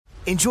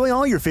Enjoy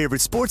all your favorite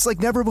sports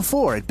like never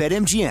before at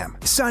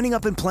BetMGM. Signing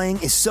up and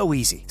playing is so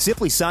easy.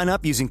 Simply sign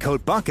up using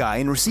code Buckeye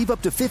and receive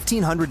up to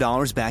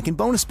 $1,500 back in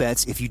bonus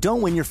bets if you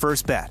don't win your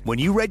first bet. When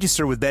you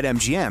register with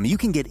BetMGM, you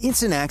can get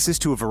instant access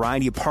to a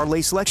variety of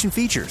parlay selection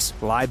features,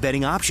 live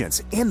betting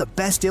options, and the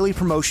best daily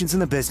promotions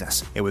in the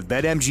business. And with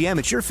BetMGM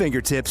at your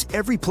fingertips,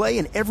 every play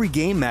and every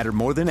game matter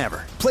more than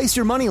ever. Place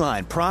your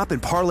moneyline, prop,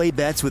 and parlay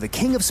bets with the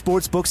king of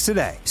sportsbooks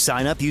today.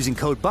 Sign up using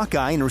code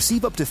Buckeye and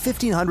receive up to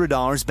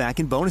 $1,500 back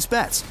in bonus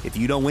bets if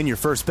you don't win your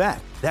first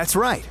bet. That's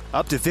right,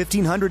 up to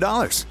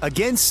 $1,500.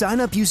 Again, sign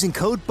up using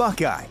code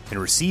Buckeye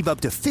and receive up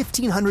to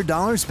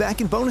 $1,500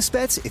 back in bonus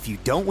bets if you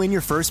don't win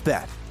your first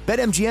bet.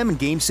 BetMGM and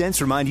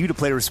GameSense remind you to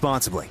play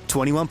responsibly.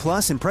 21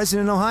 plus and present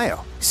in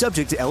Ohio.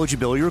 Subject to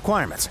eligibility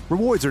requirements.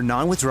 Rewards are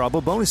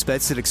non-withdrawable bonus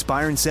bets that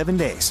expire in 7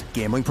 days.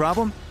 Gambling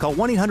problem? Call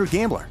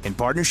 1-800-GAMBLER in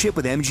partnership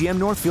with MGM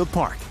Northfield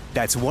Park.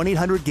 That's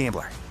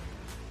 1-800-GAMBLER.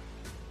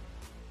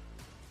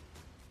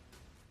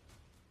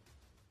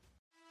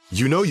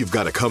 You know you've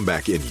got a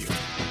comeback in you.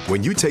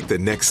 When you take the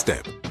next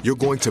step, you're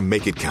going to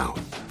make it count.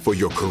 For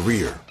your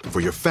career, for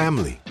your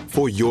family,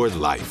 for your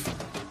life.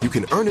 You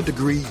can earn a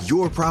degree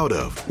you're proud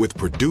of with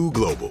Purdue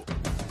Global.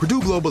 Purdue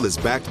Global is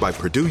backed by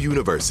Purdue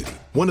University,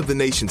 one of the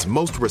nation's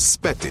most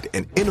respected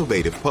and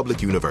innovative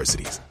public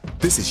universities.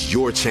 This is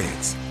your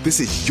chance. This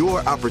is your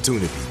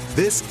opportunity.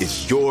 This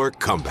is your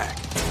comeback.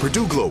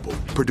 Purdue Global,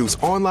 Purdue's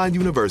online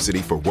university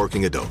for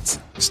working adults.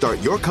 Start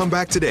your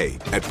comeback today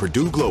at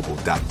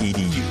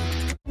purdueglobal.edu.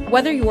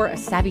 Whether you're a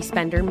savvy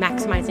spender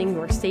maximizing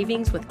your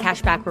savings with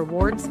cashback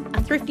rewards,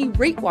 a thrifty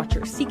rate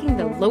watcher seeking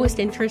the lowest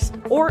interest,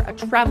 or a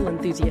travel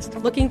enthusiast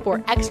looking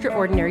for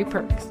extraordinary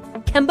perks,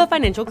 Kemba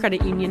Financial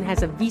Credit Union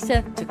has a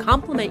visa to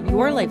complement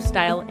your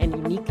lifestyle and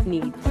unique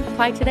needs.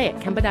 Apply today at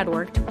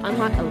Kemba.org to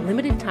unlock a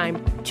limited-time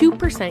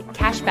 2%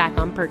 cash back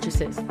on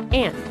purchases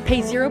and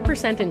pay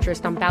 0%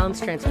 interest on balance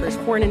transfers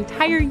for an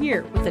entire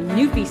year with a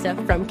new visa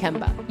from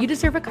Kemba. You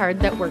deserve a card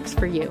that works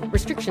for you.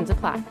 Restrictions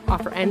apply.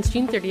 Offer ends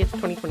June 30th,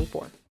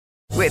 2024.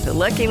 With the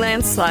Lucky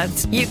Land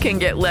Slots, you can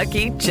get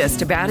lucky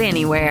just about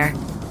anywhere.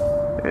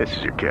 This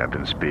is your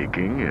captain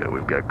speaking.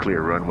 We've got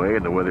clear runway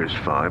and the weather's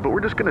fine, but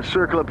we're just going to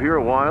circle up here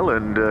a while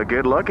and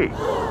get lucky.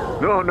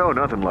 No,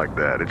 nothing like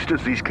that. It's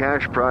just these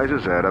cash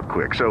prizes add up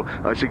quick. So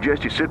I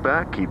suggest you sit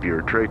back, keep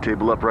your tray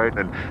table upright,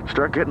 and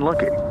start getting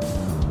lucky.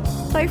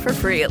 Play for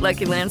free at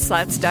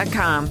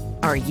LuckyLandSlots.com.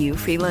 Are you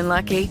feeling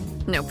lucky?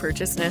 No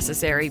purchase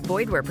necessary.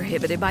 Void where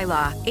prohibited by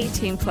law.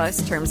 18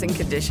 plus terms and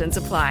conditions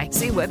apply.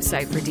 See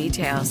website for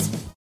details.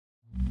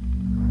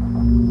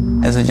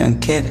 As a young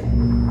kid,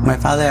 my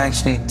father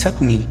actually took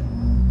me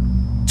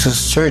to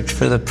search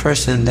for the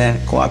person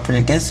that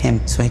cooperated against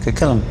him so he could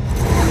kill him.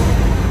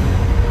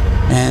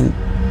 And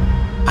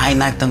I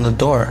knocked on the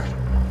door,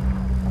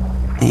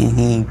 and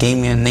he gave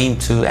me a name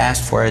to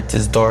ask for at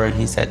this door, and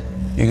he said,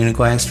 "You're gonna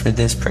go ask for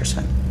this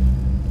person.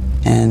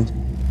 And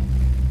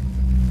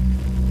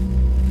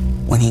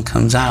when he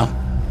comes out,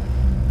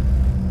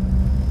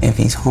 if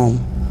he's home,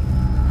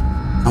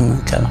 I'm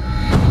gonna kill him."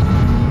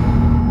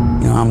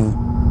 You know,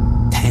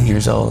 I'm 10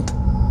 years old.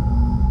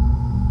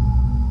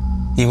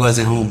 He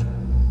wasn't home.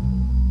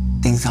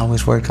 Things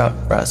always work out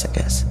for us, I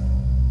guess.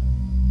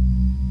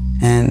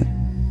 And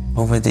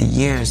over the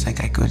years, I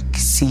could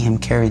see him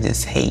carry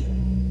this hate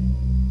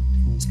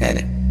in his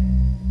head.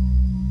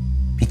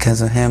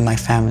 Because of him, my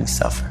family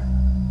suffer.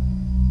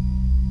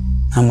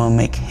 I'm gonna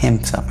make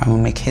him suffer. I'm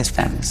gonna make his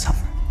family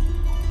suffer.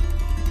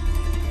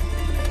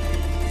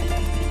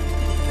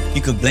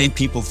 You could blame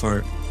people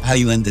for how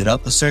you ended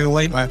up a certain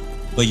way, right?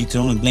 But you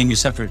can only blame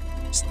yourself for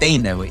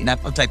staying that way. And I'm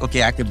like,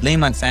 okay, I could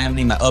blame my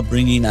family, my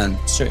upbringing on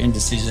certain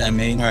decisions I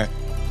made, right?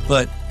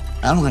 But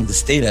I don't have to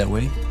stay that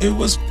way. It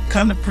was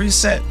kind of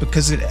preset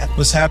because it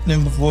was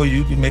happening before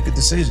you could make a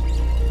decision.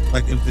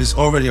 Like if it's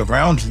already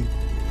around you.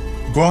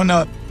 Growing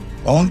up,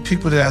 the only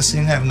people that I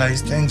seen have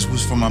nice things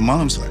was from my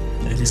mom's side.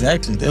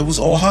 Exactly. It was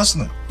all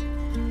hustling.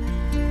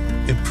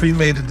 It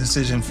pre-made a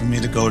decision for me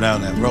to go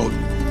down that road.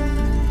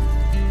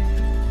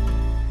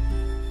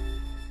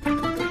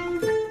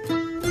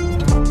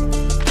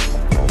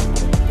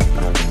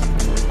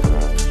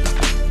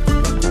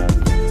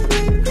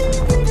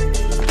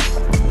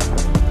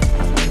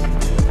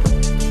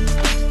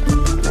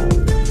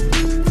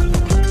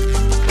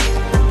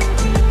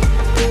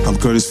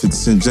 Curtis 50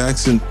 Cent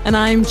Jackson. And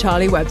I'm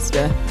Charlie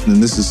Webster.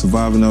 And this is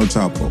Surviving El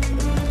Chapo,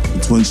 the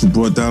twins who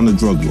brought down the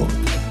drug war.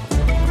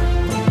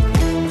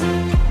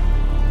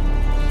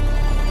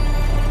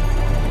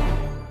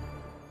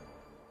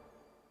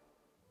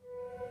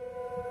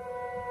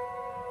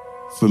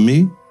 For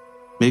me,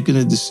 making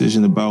a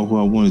decision about who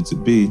I wanted to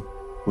be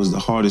was the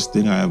hardest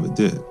thing I ever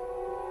did.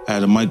 I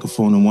had a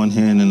microphone in one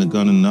hand and a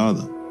gun in the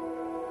other.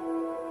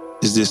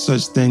 Is there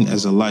such thing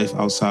as a life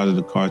outside of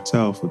the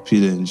cartel for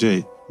Peter and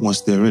Jay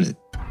once they're in it?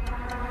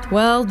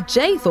 Well,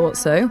 Jay thought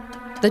so.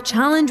 The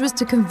challenge was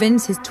to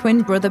convince his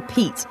twin brother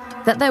Pete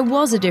that there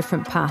was a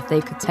different path they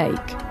could take.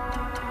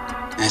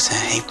 I said,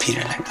 "Hey,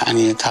 Peter, I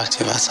need to talk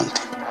to you about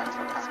something."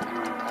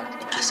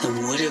 I said,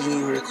 "What if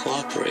we were to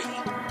cooperate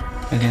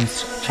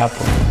against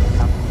Chapo?"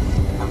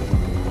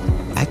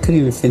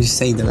 couldn't even finish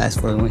saying the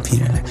last word when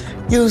Peter like,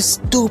 "You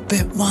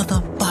stupid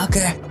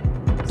motherfucker,"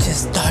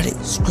 just started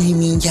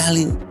screaming,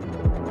 yelling.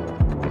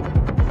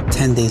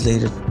 10 days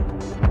later,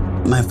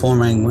 my phone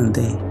rang one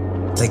day,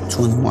 like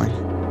 2 in the morning.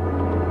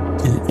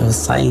 And it was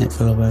silent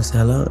for a little bit. I said,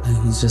 "Hello?" And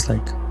he's just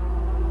like,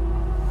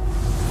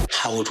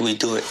 "How would we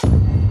do it?"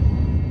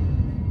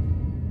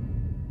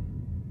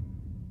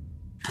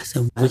 I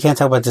said, "We can't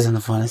talk about this on the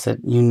phone." I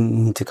said, "You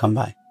need to come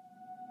by."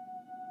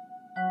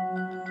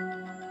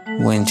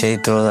 When Jay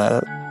throws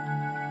out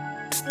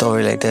a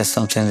story like that,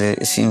 sometimes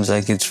it seems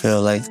like it's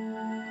real, like,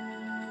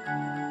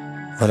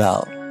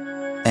 without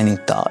any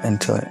thought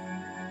into it.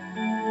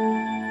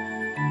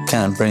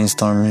 Kind of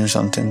brainstorming or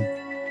something.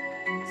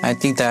 I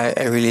think that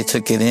I really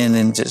took it in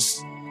and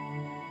just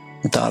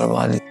thought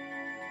about it.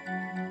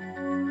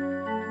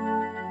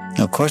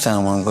 Of course I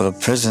don't want to go to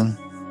prison.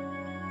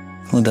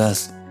 Who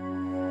does?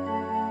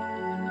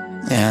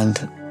 And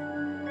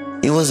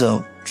it was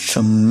a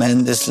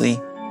tremendously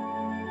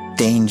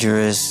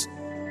dangerous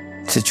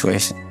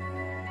situation.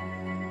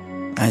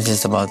 I was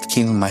just about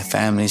keeping my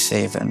family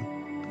safe, and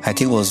I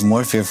think it was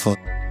more fearful.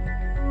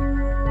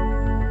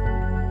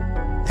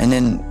 And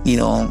then,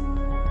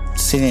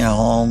 sitting at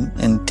home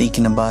and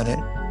thinking about it,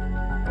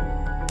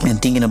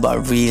 and thinking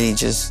about really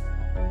just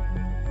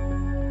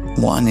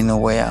wanting a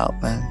way out,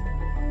 man.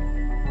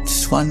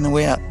 Just wanting a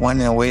way out,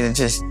 wanting a way to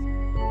just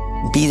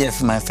be there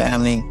for my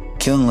family,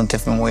 give them a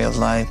different way of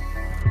life.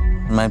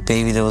 My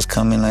baby that was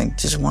coming, like,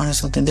 just wanted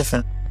something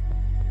different.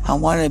 I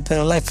wanted a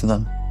better life for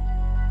them.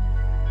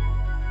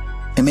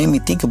 It made me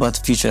think about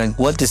the future, like,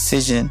 what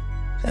decision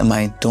am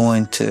I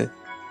doing to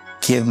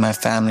give my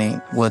family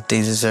what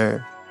they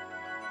deserve?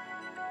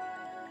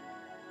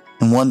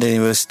 And one day it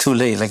was too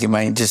late, like it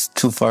might just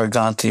too far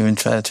gone to even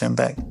try to turn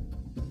back.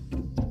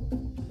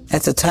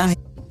 At the time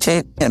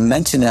Jay had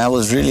mentioned it, I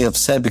was really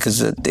upset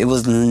because it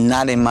was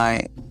not in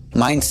my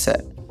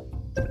mindset.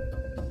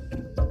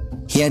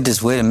 He had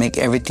this way to make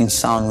everything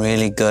sound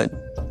really good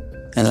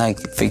and like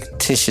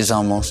fictitious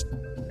almost.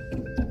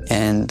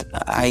 And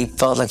I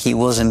felt like he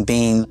wasn't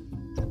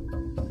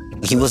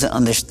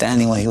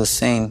understanding what he was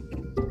saying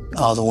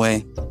all the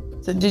way.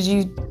 So did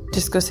you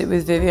discuss it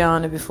with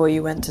Viviana before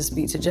you went to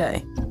speak to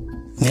Jay?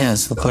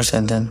 Yes, of course I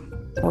did.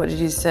 What did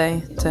you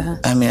say to her?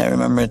 I mean, I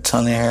remember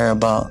telling her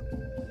about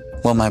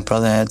what my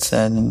brother had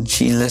said, and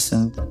she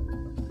listened.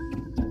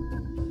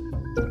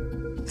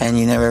 And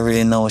you never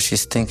really know what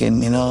she's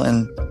thinking,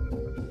 and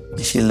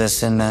she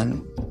listened,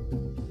 and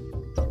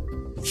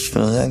she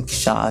was like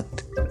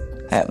shocked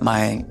at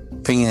my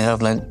bringing it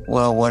up, like,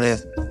 well, what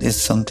if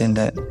it's something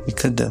that we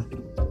could do?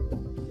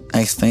 I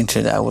explained to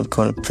her that I would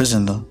go to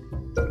prison, though.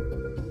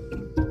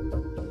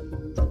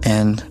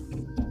 And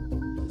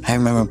I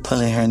remember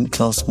pulling her in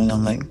close to me, and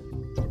I'm like,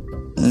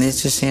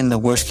 let's just say in the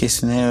worst case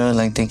scenario,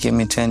 like they give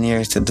me 10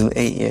 years to do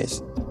 8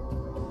 years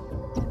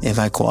if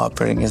I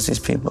cooperate against these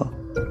people.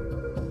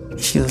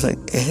 She was like,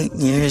 8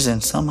 years,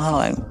 and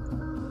somehow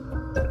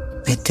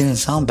it didn't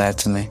sound bad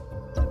to me.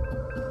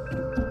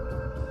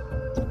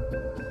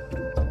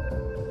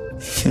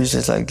 She was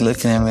just like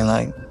looking at me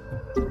like,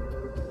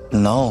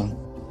 no,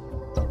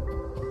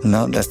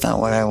 that's not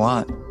what I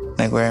want.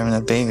 Like we're having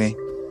a baby.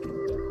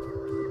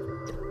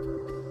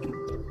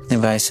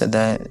 If I said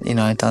that,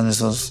 I thought this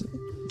was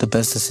the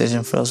best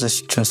decision for us, that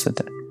she trusted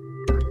that.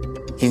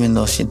 Even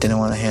though she didn't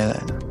want to hear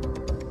that.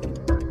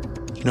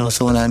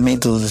 So when I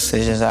made those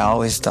decisions, I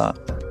always thought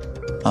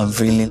of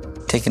really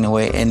taking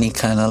away any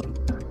kind of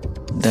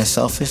that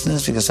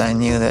selfishness, because I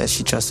knew that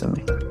she trusted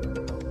me.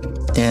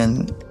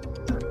 And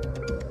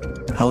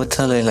I would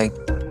tell her, like,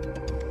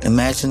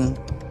 imagine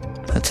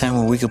a time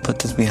where we could put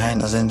this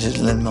behind us and just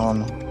live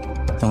normal.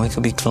 And we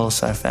could be close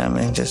to our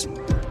family and just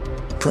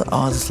put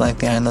all this life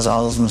behind us,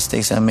 all those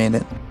mistakes I made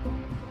it.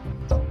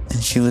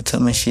 And she would tell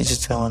me she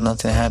just didn't want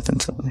nothing to happen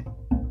to me.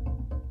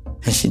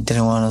 And she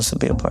didn't want us to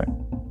be apart.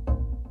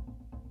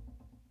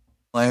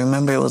 I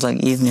remember it was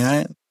like evening,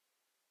 right?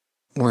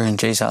 We're in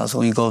Jay's house.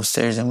 We go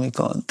upstairs and we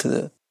go into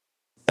the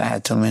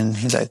bathroom, and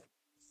he's like,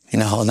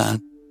 hold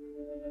on.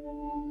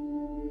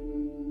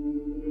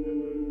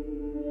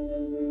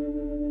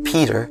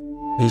 Peter,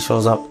 he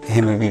shows up,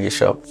 him and Vivi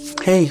show up.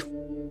 Hey,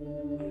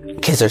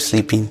 kids are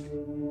sleeping.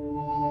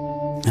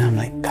 And I'm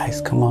like,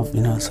 guys, come up,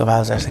 So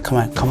I said, come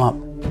on, come up.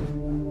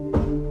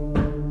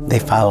 They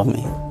follow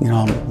me,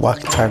 I'm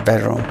walking to our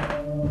bedroom.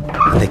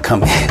 And they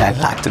come in, I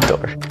lock the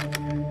door.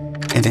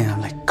 And then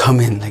I'm like, come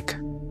in, like,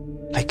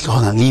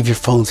 hold on, leave your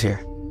phones here.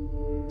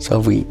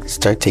 So we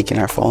start taking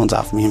our phones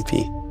off, me and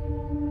P.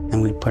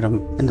 And we put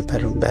them in the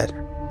bedroom bed.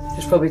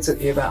 Which probably took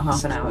you about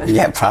half an hour.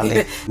 Yeah,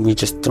 probably. We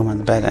just threw them on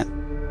the bed.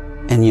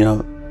 And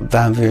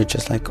Val and Vera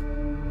just like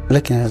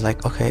looking at us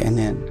like, okay. And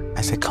then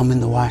I said, come in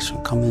the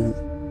washroom, come in.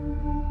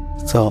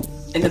 So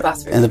in the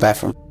bathroom. In the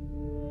bathroom.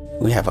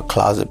 We have a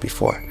closet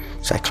before.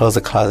 So I close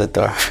the closet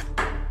door.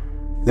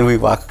 Then we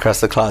walk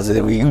across the closet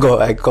and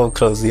I go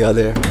close the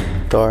other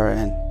door,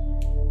 and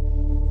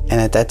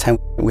at that time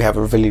we have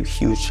a really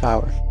huge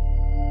shower.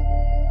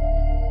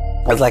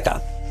 It's like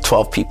a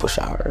 12 people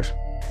shower.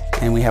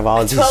 And we have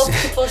all these 12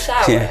 people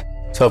shower? Yeah.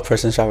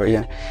 12-person shower,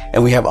 yeah.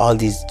 And we have all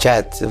these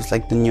jets. It was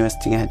like the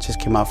newest thing that just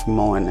came out from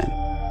Moen.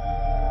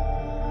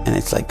 And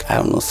it's like, I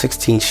don't know,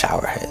 16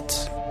 shower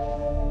heads.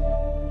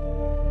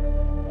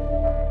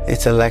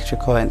 It's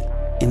electrical, and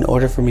in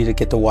order for me to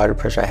get the water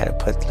pressure, I had to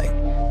put like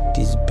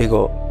these big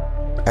old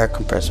air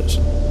compressors.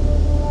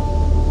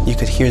 You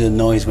could hear the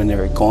noise when they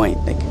were going,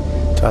 like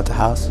throughout the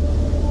house.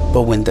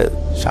 But when the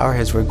shower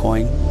heads were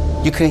going,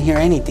 you couldn't hear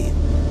anything.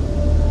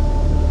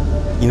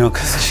 You know,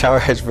 because the shower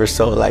heads were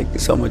so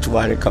much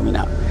water coming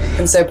out.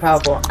 And so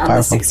powerful, and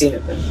the 16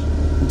 of them.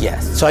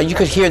 Yes, so you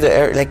could hear the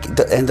air,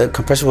 and the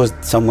compressor was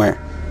somewhere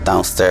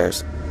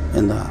downstairs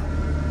in the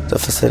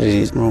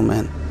facilities room,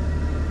 and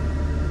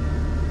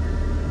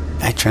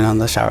I turned on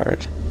the shower.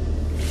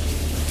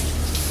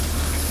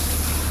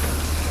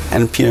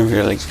 And Peter and we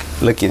were like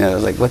looking at it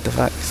like, what the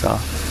fuck? So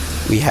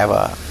we have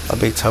a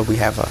big tub, we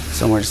have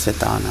somewhere to sit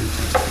down. And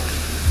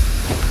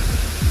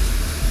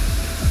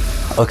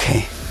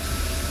okay.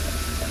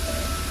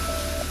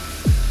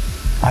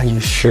 Are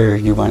you sure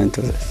you want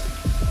to do this?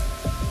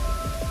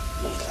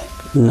 He's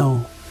like,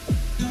 no.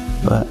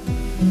 But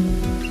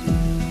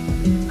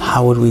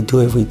how would we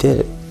do it if we did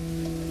it?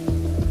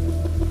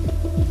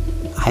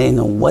 I didn't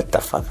know what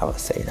the fuck I would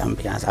say, to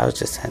be honest. I was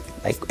just saying,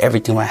 like,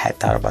 everything I had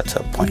thought about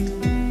to a point.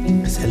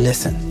 I said,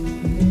 listen,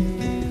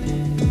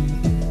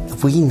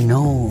 if we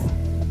know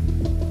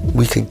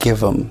we could give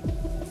them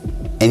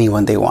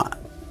anyone they want,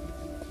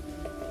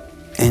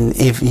 and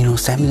if,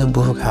 Samuel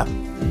Abuja got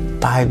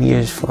 5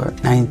 years for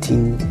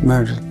 19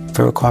 murders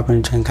for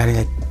cooperating,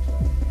 like,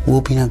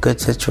 we'll be in a good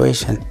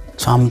situation.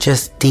 So I'm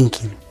just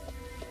thinking,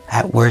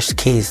 at worst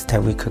case,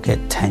 that we could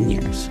get 10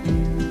 years.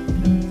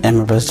 And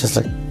my brother's just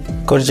like,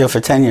 go to jail for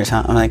 10 years,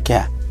 huh? I'm like,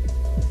 yeah.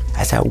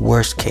 I said,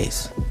 worst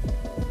case.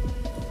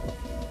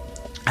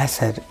 I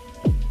said,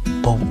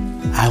 but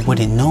I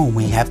wouldn't know.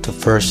 We have to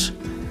first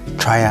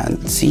try out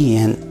and see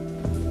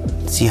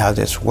how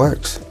this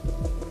works.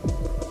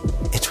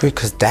 It's weird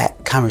because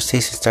that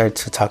conversation started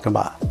to talk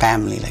about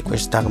family, like we're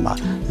just talking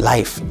about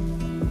life.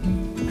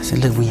 I said,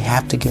 look, we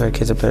have to give our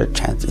kids a better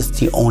chance. It's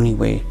the only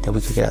way that we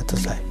could get out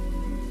this life.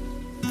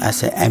 I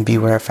said, and be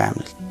with our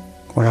families,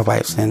 with our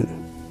wives. And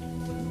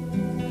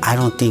I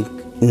don't think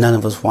none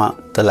of us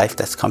want the life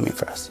that's coming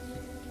for us.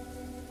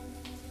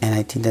 And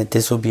I think that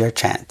this will be our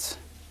chance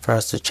for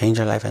us to change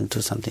our life and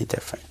do something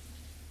different.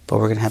 But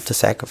we're going to have to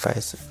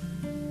sacrifice it.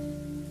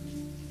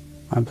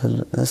 My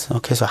brother, listen,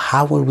 okay, so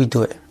how would we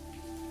do it?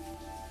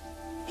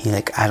 He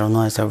like, I don't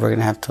know. I said, we're going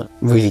to have to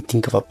really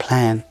think of a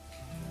plan.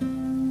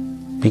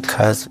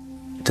 Because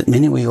the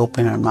minute we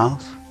open our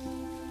mouth,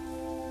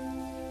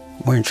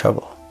 we're in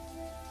trouble.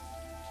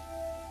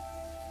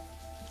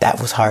 That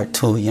was hard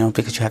too,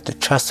 because you have to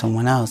trust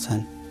someone else.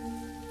 And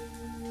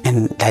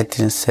that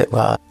didn't sit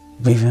well.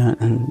 Vivian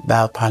and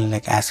Val probably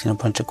like asking a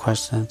bunch of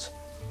questions.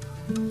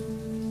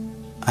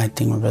 I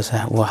think my brother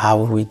said, well, how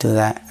would we do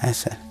that? I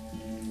said,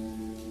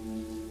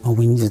 well,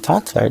 we need to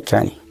talk to our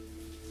attorney.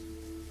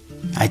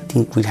 I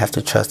think we'd have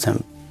to trust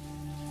him.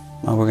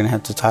 Well, we're going to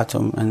have to talk to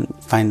him and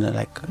find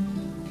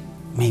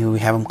maybe we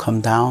have him come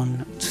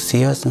down to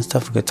see us and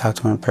stuff. We could talk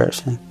to him in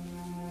person.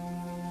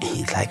 And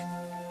he's like,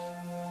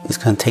 it's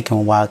going to take him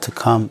a while to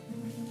come.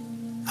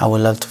 I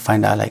would love to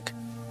find out,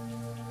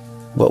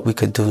 what we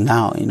could do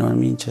now, you know what I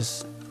mean?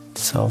 Just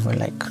so we're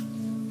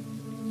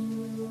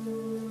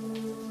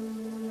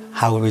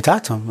how would we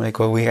talk to him?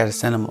 Well, we got to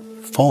send him a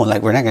phone.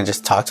 We're not going to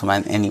just talk to him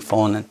on any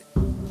phone, and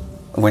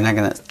we're not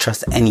going to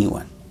trust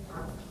anyone.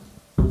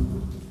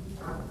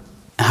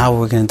 How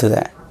are we going to do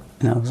that?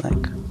 And I was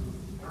like,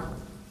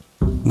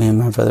 me and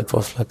my brother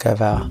both look at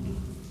Val.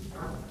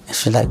 And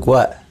she's like,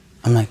 what?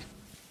 I'm like,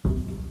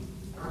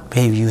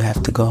 babe, you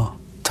have to go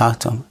talk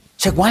to him.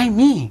 She's like, why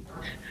me?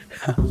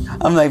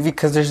 I'm like,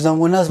 because there's no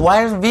one else.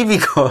 Why does Bibi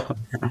go?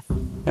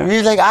 And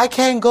he's like, I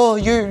can't go.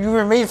 You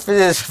were made for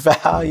this,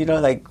 Val.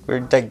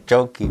 We're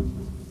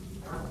joking.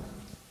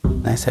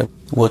 And I said,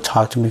 we'll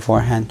talk to him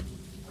beforehand.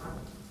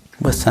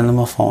 We'll send him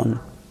a phone.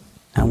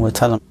 And we'll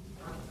tell him,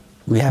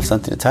 we have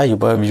something to tell you,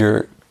 but if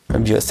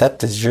you accept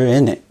this, you're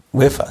in it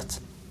with us.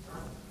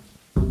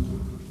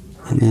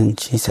 And then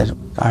she said,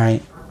 all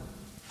right,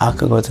 I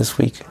could go this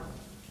week.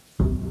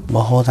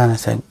 But hold on. I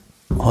said,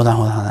 hold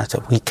on. I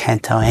said, we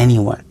can't tell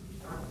anyone.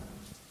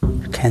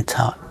 You can't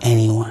tell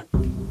anyone.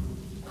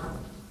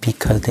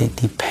 Because they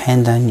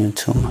depend on you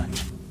too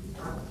much.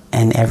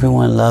 And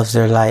everyone loves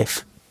their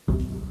life.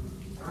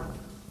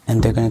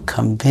 And they're going to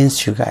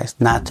convince you guys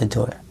not to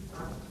do it.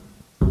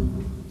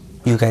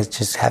 You guys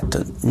just have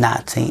to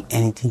not say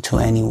anything to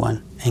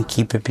anyone and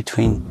keep it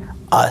between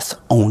us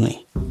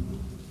only.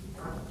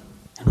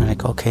 And we're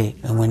like, okay,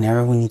 and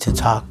whenever we need to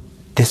talk,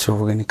 this is where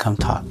we're going to come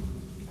talk.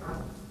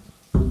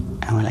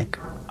 And we're like,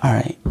 all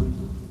right.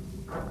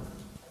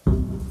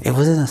 It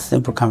wasn't a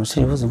simple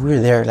conversation. We were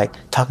there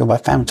talking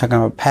about family, talking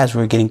about past.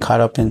 We were getting caught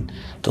up in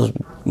those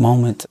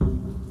moments.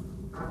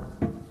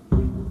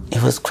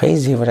 It was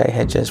crazy what I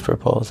had just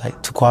proposed,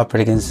 to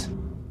cooperate against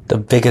the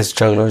biggest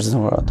jugglers in the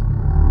world.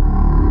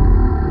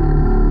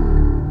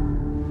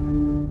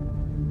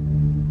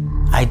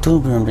 I do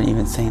remember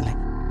even saying,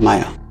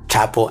 Maya,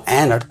 Chapo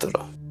and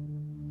Arturo.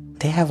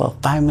 They have a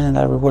 $5 million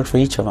reward for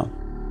each of them.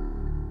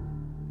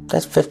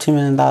 That's $15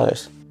 million.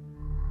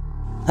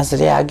 I said,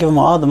 yeah, I'll give them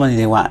all the money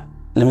they want.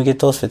 Let me get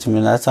those $15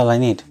 million. That's all I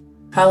need.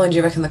 How long do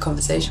you reckon the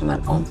conversation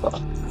went on for?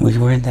 We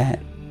were in that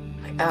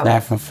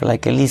bathroom for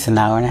like at least an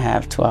hour and a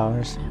half, 2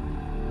 hours.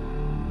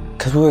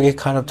 Because we would get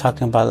caught up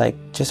talking about like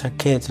just our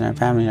kids and our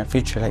family and our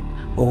future. Like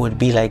what would it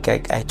be like?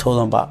 I told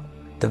them about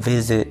the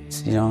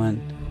visits, you know,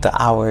 and the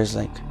hours.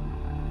 Like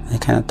I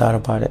kind of thought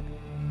about it.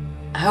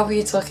 How were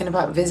you talking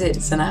about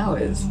visits and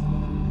hours?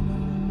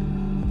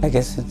 I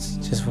guess it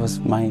just was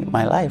my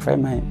life,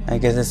 right? I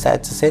guess it's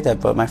sad to say that,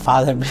 but my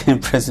father being in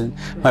prison,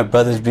 my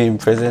brothers being in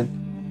prison,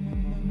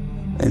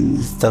 and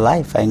it's the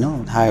life. I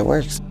know how it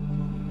works.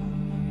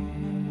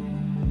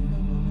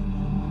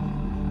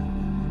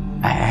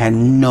 I had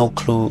no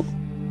clue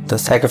the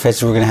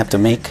sacrifices we're gonna have to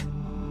make.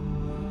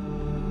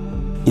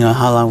 You know,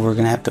 how long we're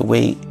gonna have to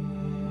wait,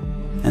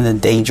 and the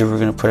danger we're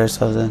gonna put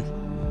ourselves in.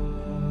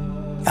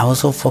 I was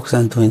so focused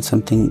on doing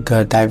something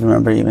good. I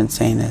remember even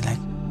saying it,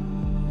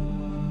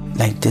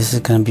 like this is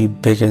gonna be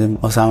bigger than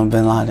Osama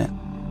bin Laden.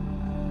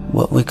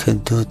 What we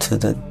could do to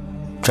the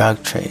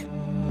drug trade.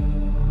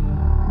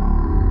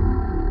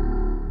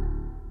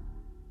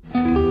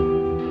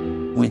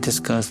 We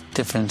discussed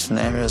different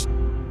scenarios.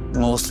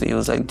 Mostly it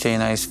was like Jay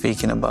and I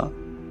speaking about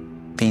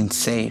being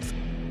safe.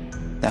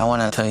 I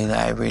want to tell you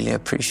that I really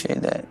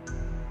appreciate that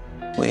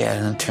we had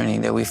an attorney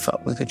that we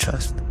felt we could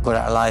trust with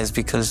our lives,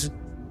 because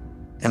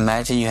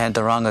imagine you had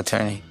the wrong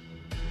attorney.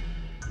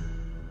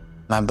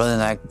 My brother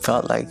and I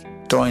felt like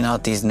throwing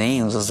out these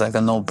names was like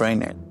a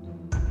no-brainer.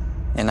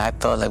 And I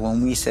felt like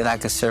when we said I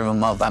could serve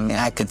him up, I mean,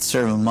 I could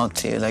serve him up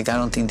to you. Like, I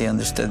don't think they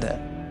understood that.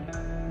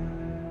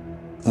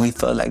 We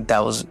felt like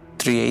that was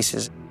 3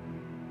 aces.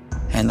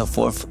 And the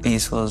 4th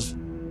ace was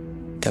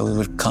that we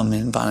would come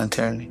in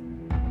voluntarily.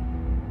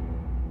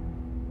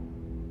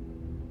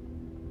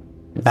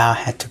 Val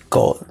had to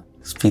go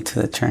speak to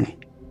the attorney.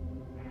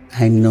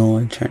 I know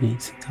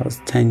attorneys since I was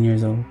 10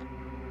 years old.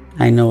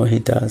 I know what he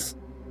does,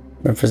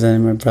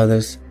 representing my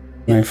brothers,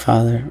 my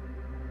father.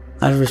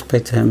 I have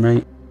respect to him,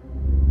 right?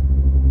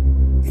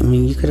 I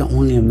mean, you could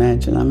only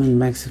imagine. I'm in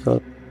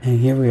Mexico, and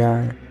here we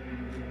are.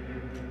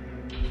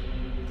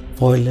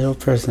 4 little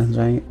persons,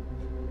 right?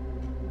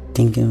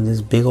 Thinking of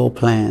this big old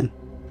plan.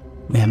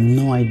 We have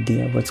no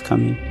idea what's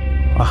coming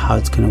or how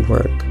it's gonna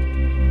work.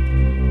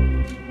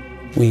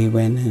 We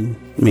went and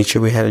made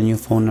sure we had a new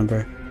phone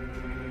number.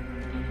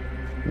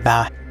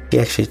 Val, he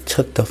actually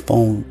took the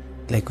phone.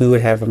 Like, we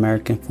would have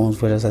American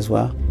phones with us as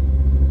well.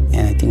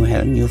 And I think we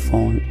had a new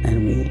phone,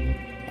 and we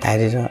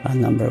added a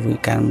number. We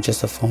got him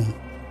just a phone.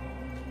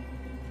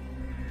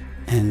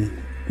 And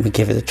we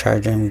gave it the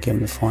charger, and we gave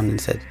him the phone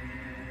and said,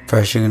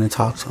 first you're gonna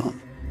talk to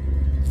him.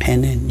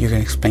 And then you're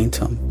gonna explain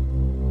to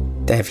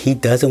him that if he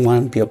doesn't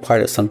want to be a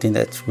part of something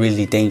that's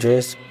really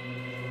dangerous,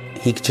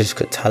 he just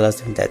could tell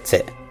us, and that's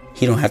it.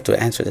 He don't have to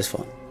answer this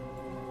phone.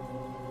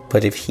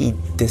 But if he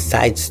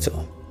decides to,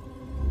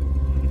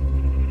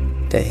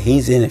 that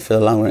he's in it for the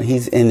long run,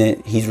 he's in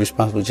it, he's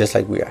responsible just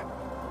like we are.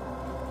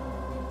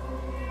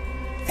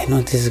 I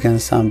know this is gonna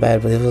sound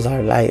bad, but it was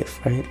our life,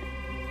 right?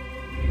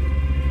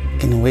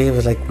 In a way, it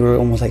was like we were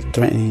almost like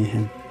threatening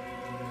him.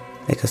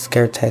 Like a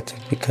scare tactic,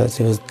 because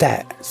it was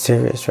that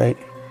serious, right?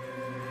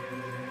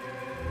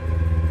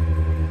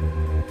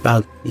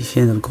 Val,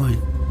 she ended up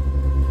going.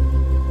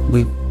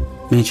 We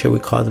made sure we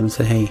called him and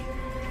said, hey,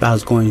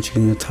 Val's going, she's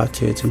going to talk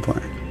to you, it's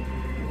important.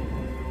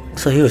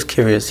 So he was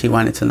curious, he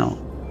wanted to know.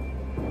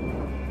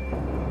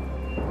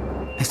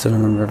 I still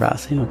remember Val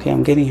saying, okay,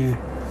 I'm getting here.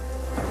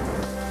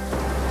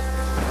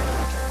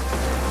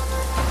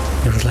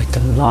 It was like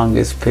the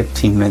longest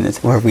 15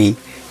 minutes where we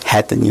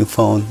had the new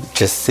phone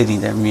just sitting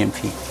there, me and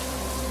Pete.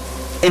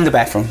 In the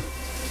bathroom,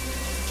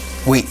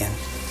 waiting.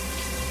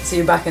 So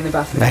you're back in the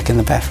bathroom? Back in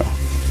the bathroom,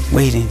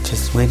 waiting,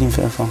 just waiting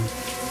for the phone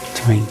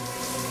to ring.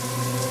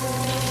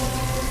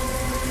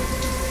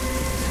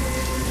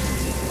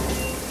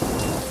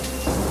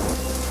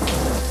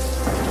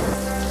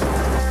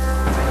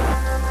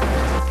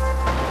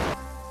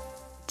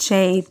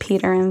 Jay,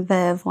 Peter, and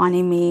Viv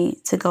wanting me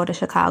to go to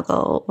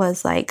Chicago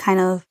was like kind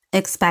of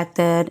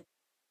expected.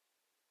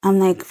 I'm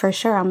like, for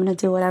sure, I'm going to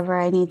do whatever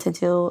I need to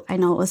do. I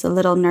know it was a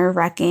little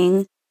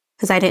nerve-wracking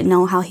because I didn't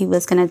know how he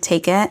was going to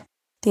take it,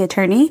 the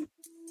attorney.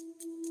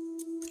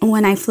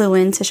 When I flew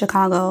into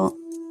Chicago,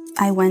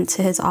 I went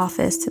to his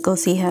office to go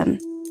see him,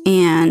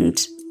 and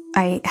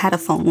I had a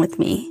phone with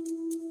me.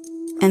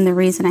 And the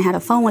reason I had a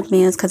phone with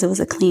me is because it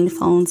was a clean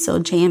phone, so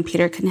Jay and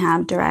Peter can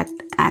have direct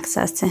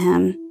access to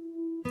him.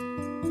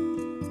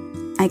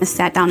 I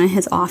sat down in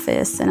his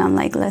office, and I'm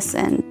like,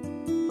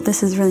 listen,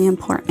 this is really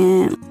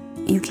important.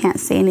 You can't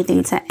say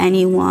anything to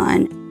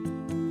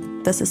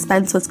anyone. The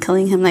suspense was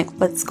killing him. Like,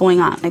 what's going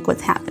on? Like,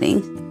 what's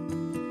happening?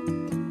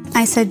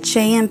 I said,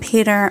 Jay and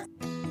Peter,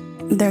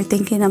 they're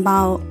thinking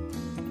about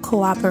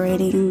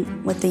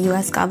cooperating with the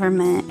U.S.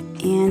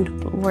 government,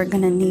 and we're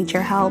going to need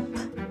your help.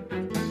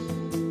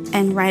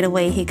 And right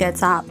away, he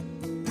gets up.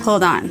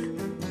 Hold on.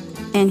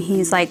 And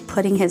he's like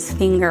putting his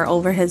finger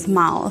over his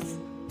mouth.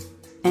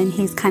 and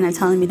he's kind of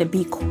telling me to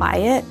be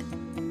quiet.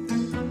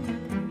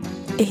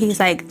 He's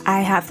like,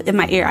 in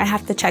my ear, I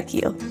have to check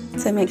you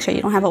to make sure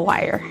you don't have a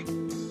wire.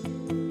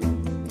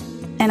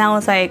 And I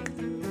was like,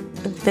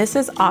 this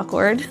is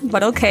awkward,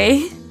 but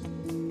okay.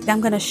 I'm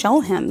going to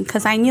show him,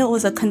 because I knew it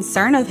was a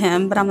concern of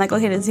him, but I'm like,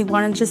 okay, does he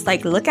want to just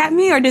like look at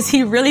me, or does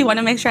he really want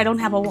to make sure I don't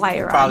have a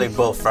wire on? Probably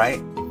both, right?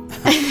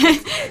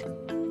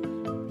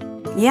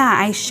 Yeah,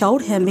 I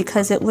showed him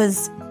because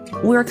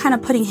we were kind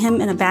of putting him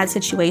in a bad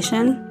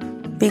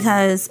situation,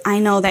 because I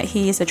know that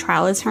he is a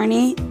trial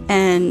attorney,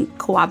 and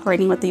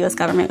cooperating with the U.S.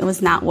 government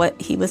was not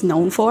what he was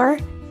known for.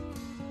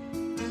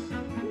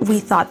 We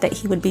thought that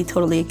he would be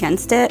totally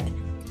against it.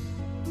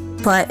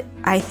 But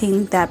I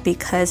think that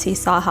because he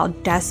saw how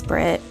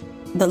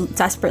the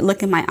desperate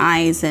look in my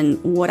eyes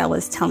and what I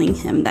was telling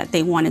him that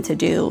they wanted to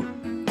do,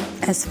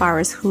 as far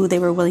as who they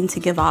were willing to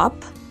give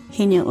up,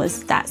 he knew it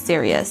was that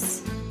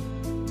serious.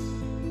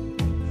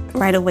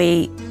 Right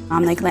away,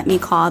 I'm like, let me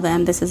call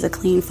them. This is a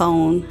clean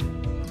phone.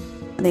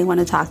 They want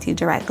to talk to you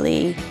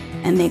directly,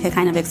 and they could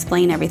kind of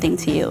explain everything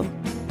to you.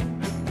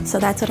 So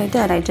that's what I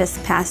did. I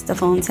just passed the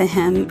phone to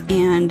him,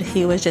 and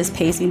he was just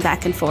pacing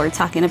back and forth,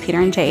 talking to Peter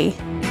and Jay.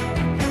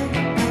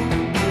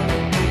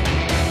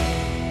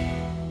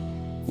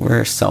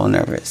 We're so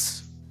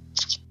nervous.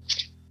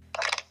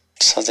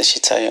 So did she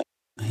tell you?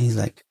 He's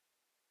like,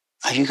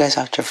 are you guys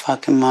out your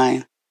fucking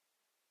mind?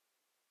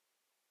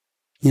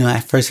 You know,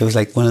 at first it was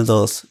like one of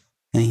those.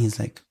 And he's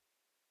like,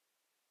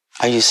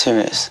 are you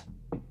serious?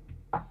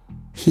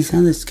 He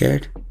sounded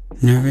scared,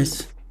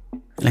 nervous.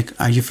 Like,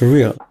 are you for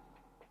real?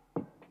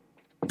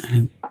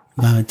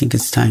 Wow, I think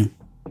it's time.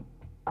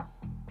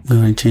 We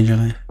want to change your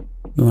life.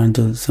 We want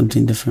to do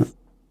something different.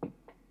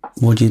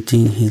 What do you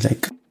think? He's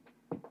like,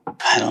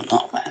 I don't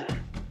know, man.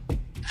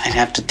 I'd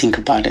have to think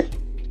about it.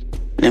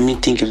 Let me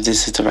think if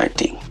this is the right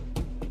thing.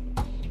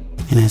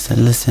 And I said,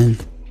 listen,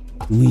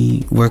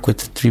 we work with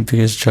the 3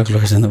 biggest drug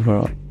lords in the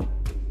world.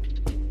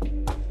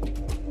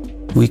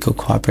 We could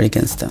cooperate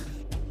against them.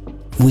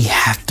 We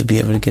have to be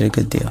able to get a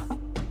good deal.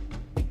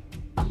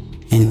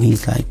 And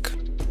he's like,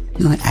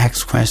 you know,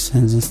 asked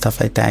questions and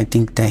stuff like that. I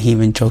think that he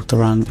even joked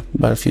around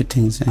about a few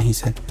things. And he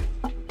said,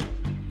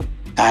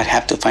 I'd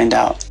have to find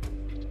out.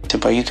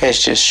 But are you guys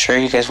just sure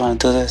you guys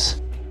want to do this?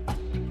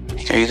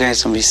 Like, are you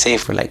guys going to be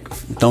safe? We're like,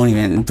 don't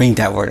even bring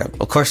that word up.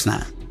 Of course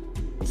not.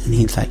 And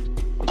he's like,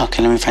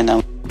 okay, let me find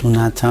out. Do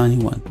not tell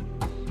anyone.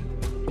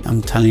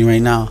 I'm telling you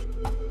right now,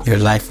 your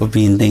life will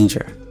be in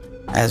danger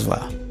as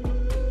well.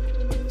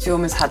 So you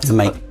almost had to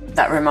put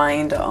that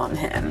reminder on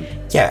him.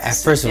 Yeah, at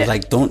first it was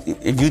like, don't,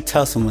 if you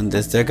tell someone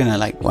this, they're going to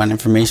like want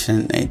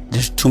information.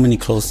 There's too many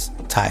close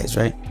ties,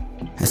 right?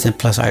 I said,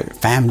 plus our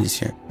family's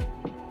here.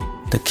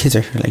 The kids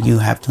are here. Like, you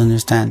have to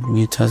understand, when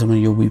you tell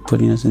someone, you'll be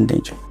putting us in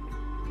danger.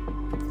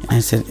 And I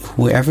said,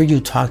 whoever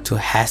you talk to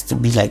has to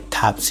be like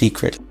top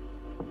secret.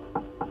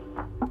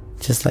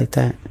 Just like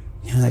that.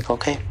 You're like,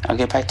 okay, I'll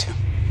get back to you.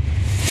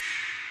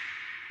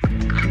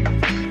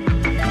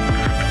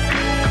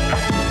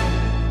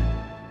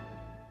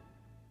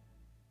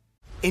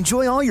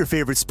 Enjoy all your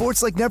favorite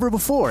sports like never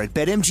before at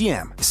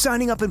BetMGM.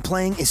 Signing up and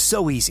playing is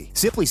so easy.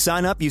 Simply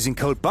sign up using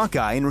code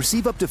Buckeye and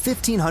receive up to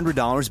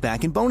 $1,500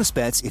 back in bonus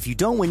bets if you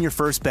don't win your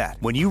first bet.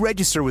 When you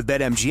register with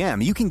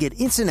BetMGM, you can get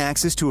instant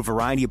access to a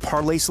variety of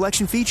parlay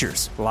selection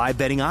features, live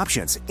betting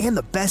options, and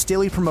the best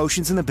daily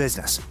promotions in the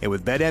business. And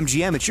with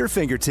BetMGM at your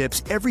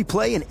fingertips, every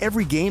play and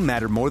every game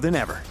matter more than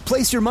ever.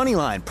 Place your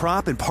moneyline,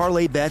 prop, and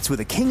parlay bets with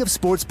the king of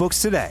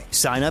sportsbooks today.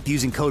 Sign up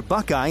using code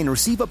Buckeye and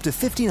receive up to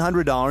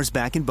 $1,500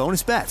 back in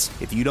bonus bets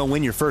if you don't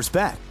win your first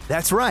bet.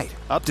 That's right,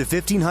 up to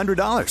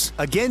 $1,500.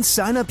 Again,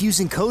 sign up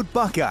using code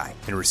Buckeye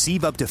and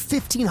receive up to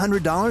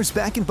 $1,500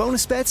 back in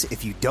bonus bets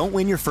if you don't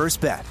win your first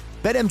bet.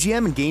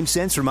 BetMGM and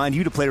GameSense remind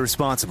you to play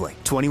responsibly.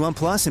 21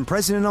 plus and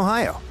present in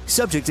Ohio.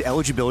 Subject to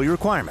eligibility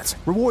requirements.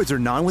 Rewards are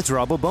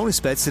non-withdrawable bonus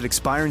bets that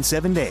expire in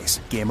 7 days.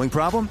 Gambling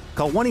problem?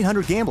 Call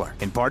 1-800-GAMBLER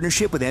in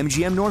partnership with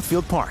MGM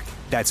Northfield Park.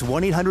 That's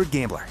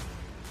 1-800-GAMBLER.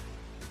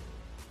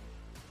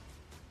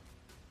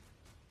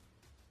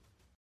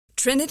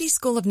 Trinity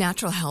School of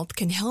Natural Health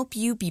can help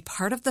you be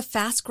part of the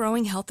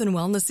fast-growing health and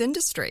wellness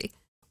industry.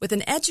 With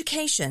an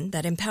education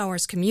that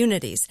empowers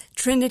communities,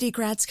 Trinity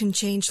grads can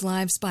change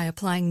lives by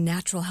applying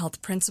natural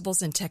health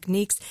principles and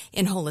techniques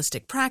in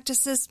holistic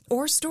practices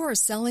or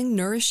stores selling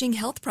nourishing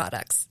health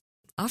products.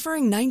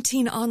 Offering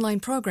 19 online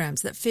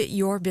programs that fit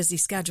your busy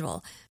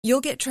schedule, you'll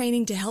get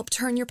training to help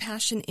turn your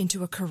passion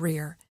into a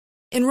career.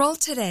 Enroll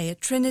today at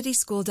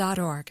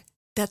trinityschool.org.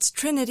 That's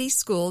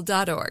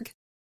trinityschool.org.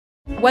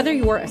 Whether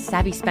you're a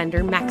savvy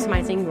spender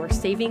maximizing your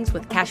savings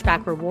with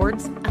cashback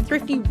rewards, a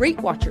thrifty rate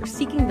watcher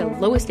seeking the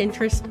lowest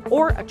interest,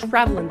 or a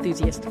travel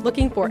enthusiast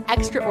looking for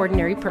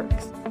extraordinary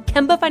perks,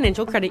 Kemba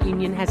Financial Credit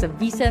Union has a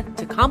visa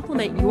to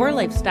complement your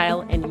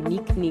lifestyle and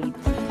unique needs.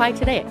 Apply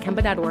today at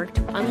Kemba.org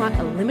to unlock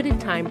a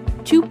limited-time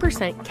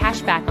 2%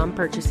 cash back on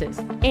purchases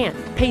and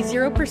pay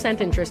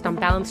 0% interest on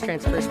balance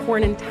transfers for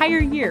an entire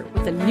year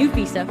with a new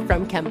visa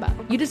from Kemba.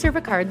 You deserve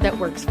a card that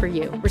works for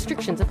you.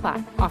 Restrictions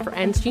apply. Offer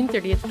ends June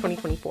 30th,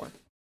 2024.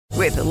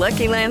 With the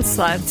Lucky Land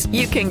Slots,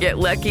 you can get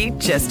lucky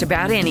just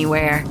about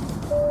anywhere.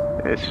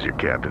 This is your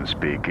captain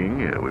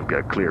speaking. We've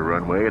got clear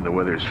runway and the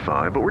weather's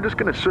fine, but we're just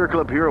going to circle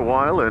up here a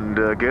while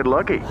and get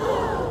lucky.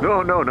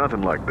 No,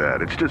 nothing like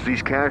that. It's just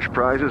these cash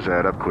prizes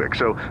add up quick.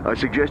 So I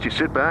suggest you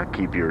sit back,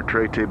 keep your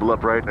tray table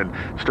upright, and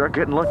start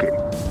getting lucky.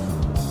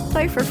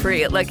 Play for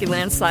free at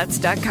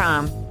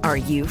LuckyLandSlots.com. Are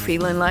you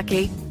feeling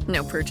lucky?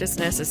 No purchase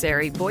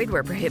necessary. Void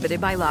where prohibited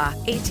by law.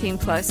 18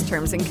 plus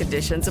terms and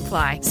conditions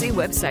apply. See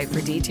website for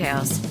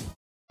details.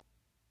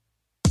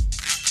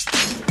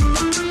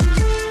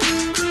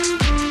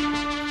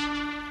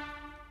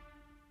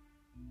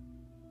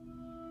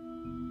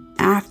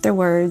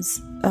 Afterwards,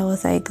 I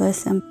was like,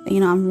 listen,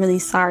 I'm really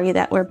sorry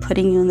that we're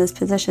putting you in this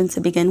position to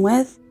begin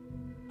with,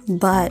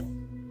 but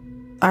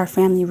our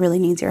family really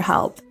needs your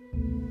help.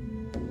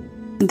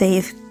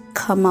 They've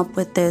come up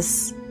with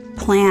this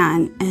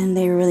plan and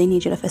they really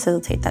need you to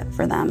facilitate that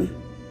for them.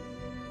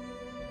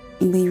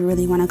 We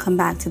really want to come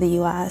back to the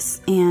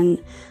U.S.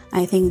 and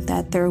I think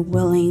that they're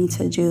willing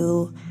to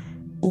do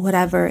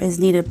whatever is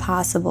needed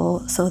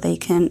possible so they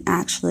can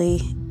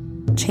actually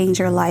change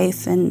their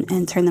life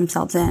and turn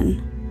themselves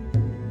in.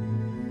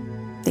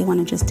 They want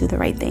to just do the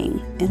right thing,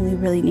 and we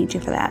really need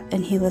you for that.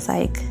 And he was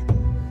like,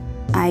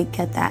 I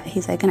get that.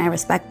 He's like, and I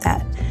respect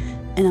that.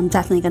 And I'm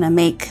definitely going to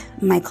make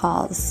my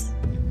calls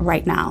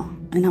right now.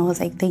 And I was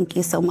like, thank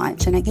you so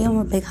much. And I gave him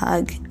a big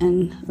hug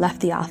and left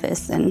the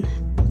office and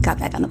got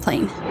back on the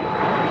plane.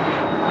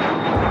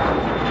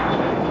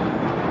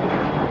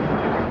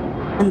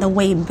 On the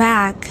way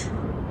back,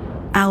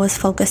 I was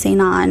focusing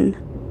on,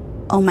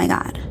 oh my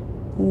God,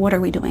 what are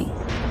we doing?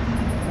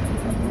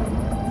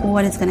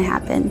 What is going to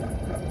happen?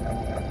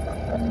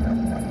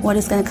 What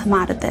is going to come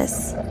out of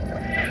this?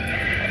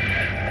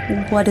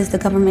 What is the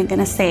government going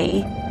to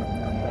say?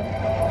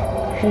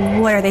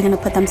 What are they going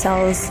to put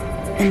themselves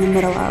in the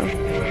middle of?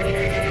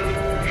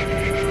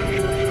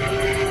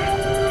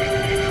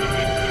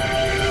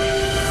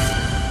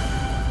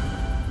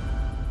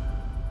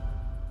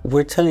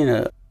 We're telling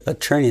an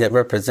attorney that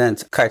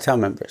represents cartel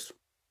members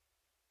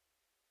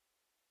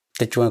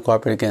that you want to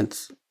cooperate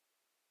against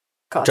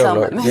cartel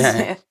members.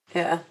 Yeah.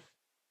 Yeah.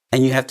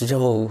 And you have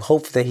to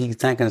hope that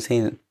he's not going to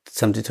say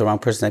something to the wrong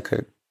person that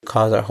could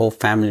cause our whole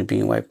family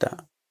being wiped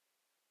out.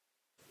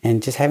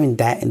 And just having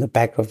that in the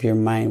back of your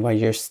mind while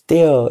you're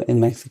still in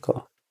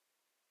Mexico.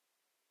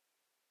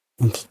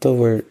 And still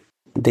where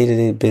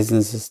day-to-day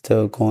business is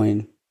still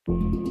going.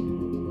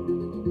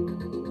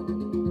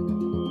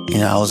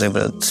 I was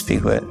able to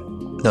speak with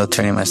the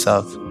attorney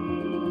myself.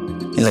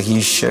 He's like,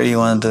 you sure you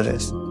want to do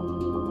this?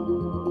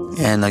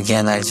 And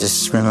again, I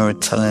just remember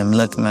telling him,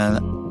 look, man,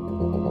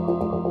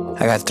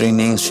 I got 3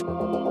 names.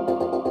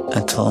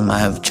 I told him I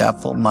have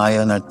Chapo,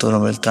 Maya, and Arturo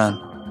Beltran.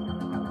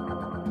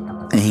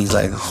 And he's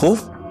like, who?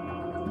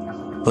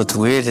 What's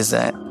weird is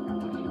that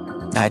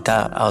I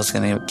thought I was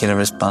going to get a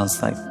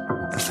response like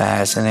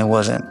fast, and it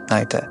wasn't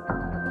like that.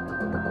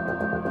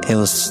 It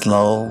was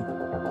slow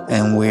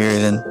and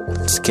weird and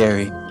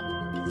scary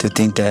to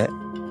think that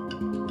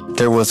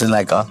there wasn't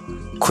like a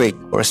quick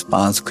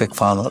response, quick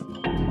follow-up.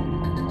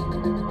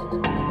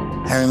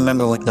 I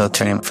remember when the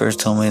attorney first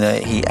told me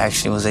that he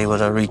actually was able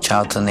to reach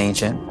out to an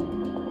agent.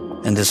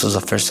 And this was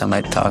the first time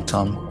I talked to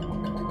him.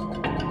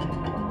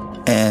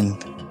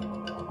 And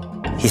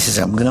he says,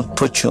 I'm going to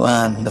put you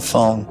on the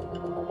phone.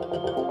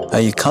 Are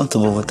you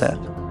comfortable with that?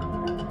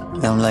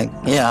 And I'm like,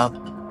 yeah.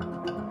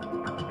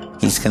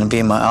 He's going to be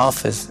in my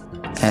office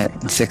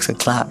at 6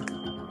 o'clock.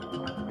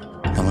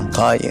 I'm going to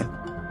call you.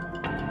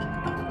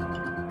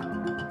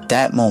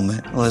 That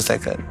moment was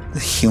like a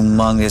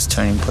humongous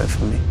turning point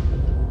for me.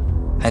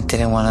 I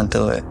didn't want to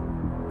do it.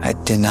 I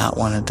did not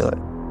want to do it.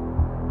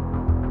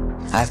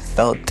 I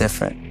felt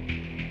different.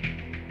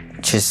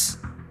 Just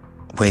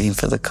waiting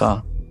for the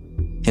call.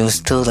 It was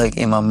still like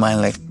in my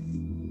mind, like,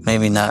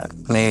 maybe not.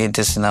 Maybe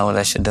this is not what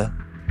I should do.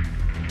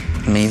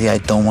 Maybe I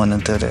don't want to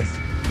do this.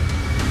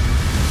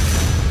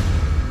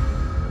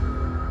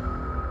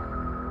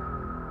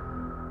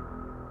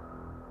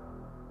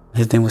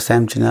 His name was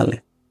Sam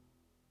Ginelli.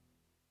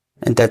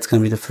 And that's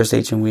going to be the first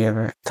agent we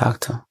ever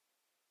talked to.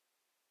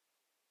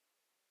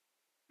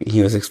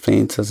 He was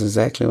explaining to us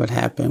exactly what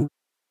happened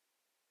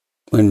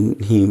when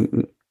he,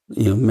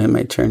 met my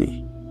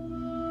attorney.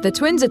 The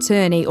twins'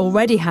 attorney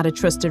already had a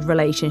trusted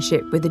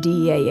relationship with a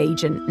DEA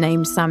agent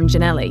named Sam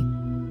Ginelli.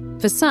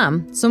 For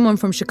Sam, someone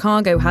from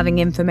Chicago having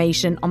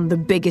information on the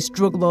biggest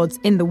drug lords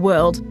in the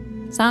world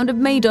sounded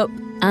made up,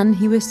 and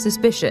he was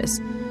suspicious.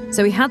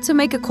 So he had to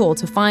make a call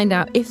to find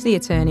out if the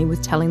attorney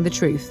was telling the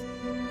truth.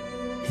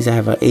 He said, I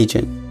have an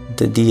agent,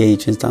 the DEA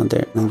agent's down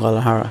there in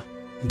Guadalajara.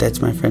 That's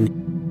my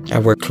friend. I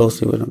work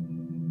closely with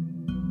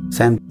him.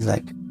 Sam is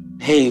like,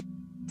 hey,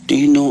 do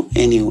you know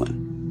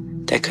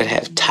anyone that could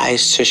have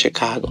ties to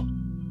Chicago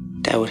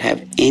that would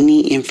have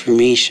any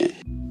information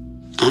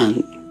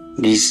on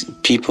these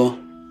people,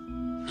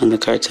 on the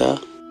cartel,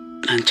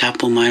 on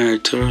Chapo, Maya,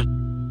 Arturo?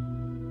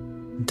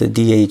 The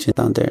DEA agent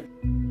down there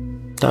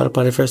thought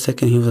about it for a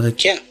second. He was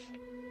like, yeah,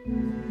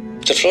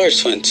 the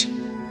Flores twins.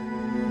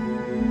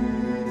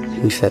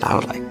 And he said, I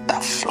was like,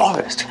 the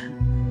florist.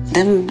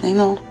 Them, you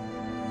know,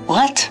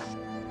 what?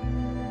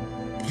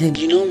 And,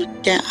 you know,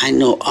 yeah, I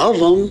know of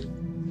them,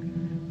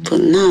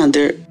 but nah,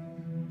 they're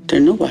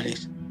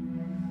nobodies.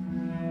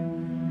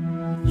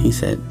 He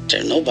said,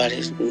 they're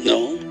nobodies.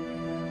 No.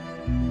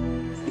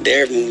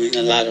 They're moving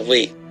a lot of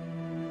weight.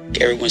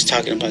 Everyone's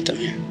talking about them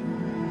here.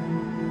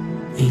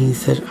 And he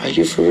said, are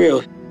you for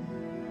real?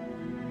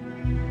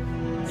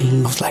 And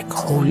he was like,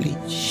 holy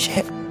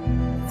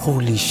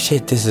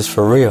shit, this is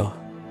for real.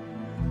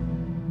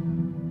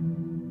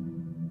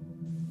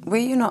 Were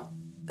you not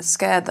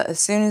scared that as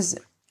soon as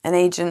an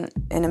agent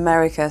in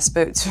America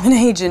spoke to an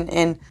agent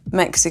in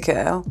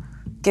Mexico,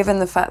 given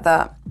the fact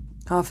that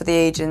half of the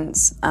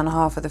agents and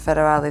half of the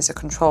federales are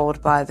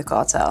controlled by the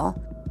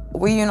cartel,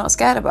 were you not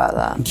scared about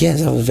that?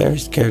 Yes, I was very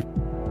scared.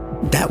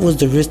 That was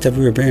the risk that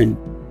we were bearing.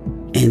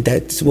 And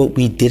that's what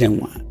we didn't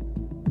want.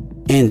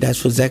 And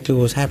that's exactly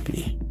what was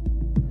happening.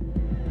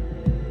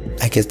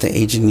 I guess the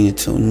agent needed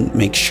to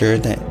make sure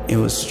that it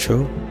was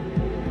true.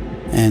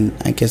 And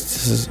I guess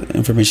this is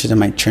information that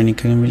my attorney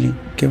couldn't really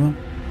give him.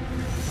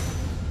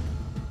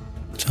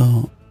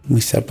 So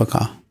we set up a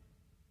call.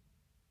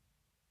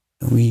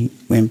 We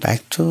went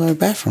back to our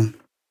bathroom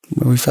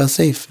where we felt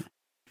safe.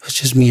 It was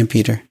just me and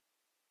Peter.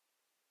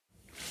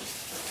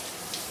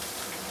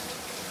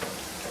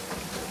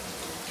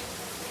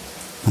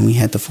 And we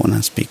had the phone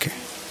on speaker.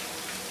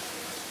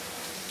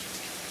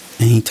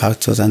 And he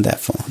talked to us on that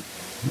phone,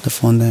 the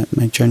phone that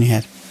my attorney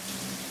had.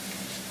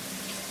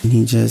 And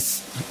he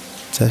just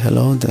said,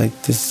 hello, like,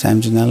 this is Sam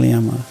Ginelli.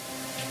 I'm an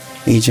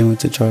agent with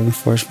the Drug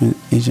Enforcement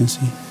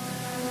Agency.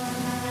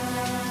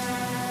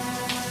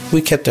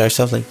 We kept to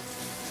ourselves, like,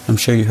 I'm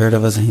sure you heard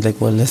of us. And he's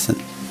like, well,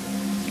 listen,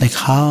 like,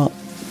 how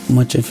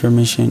much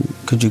information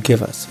could you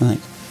give us? And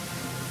like,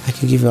 I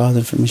could give you all the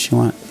information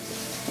you want.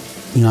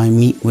 You know, I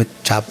meet with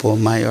Chapo,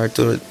 Maya,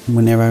 Arturo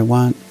whenever I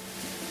want.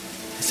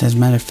 I said, as a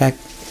matter of fact,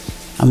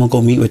 I'm going to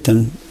go meet with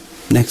them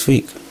next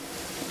week.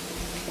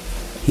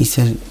 He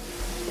said,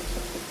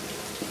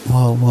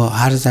 well,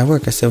 how does that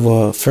work? I said,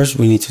 well, first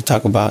we need to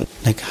talk about,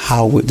 like,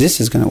 how this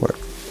is going to work.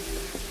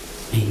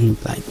 And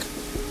he's like,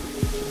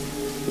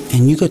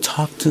 and you could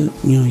talk to,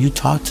 you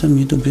talk to them,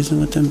 you do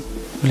business with them?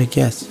 We're like,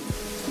 yes.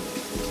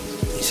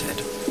 He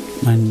said,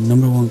 my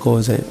number one goal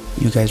is that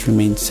you guys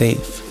remain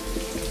safe.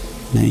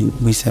 And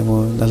we said,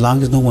 well, as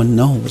long as no one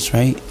knows,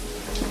 right?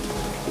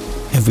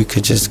 If we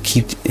could just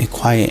keep it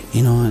quiet,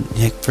 and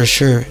like, for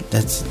sure,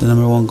 that's the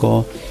number one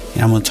goal.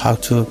 And I'm going to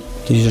talk to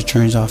the U.S.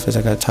 Attorney's Office.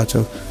 I got to talk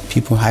to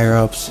people higher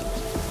ups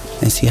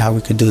and see how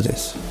we could do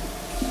this.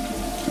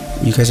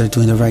 You guys are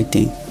doing the right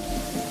thing.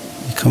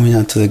 You're coming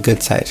on to the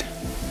good side.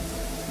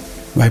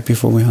 Right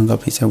before we hung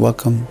up, he said,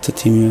 welcome to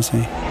Team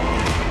USA.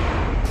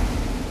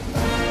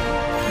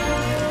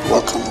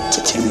 Welcome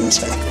to Team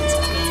USA.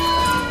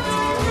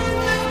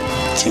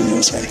 Team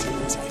USA.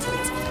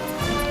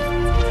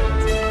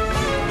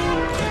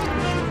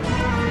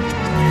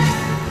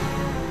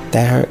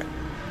 That hurt.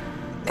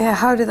 Yeah,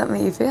 how did that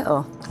make you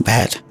feel?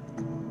 Bad.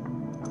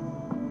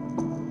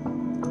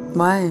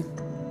 Why?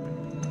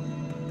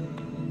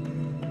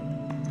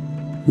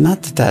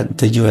 Not that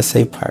the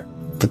USA part,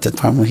 but the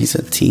part where he's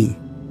a team.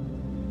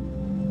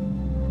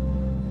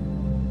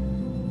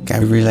 I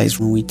realized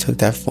when we took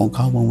that phone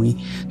call, when we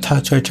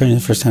talked to our attorney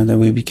the first time, that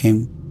we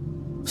became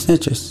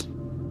snitches.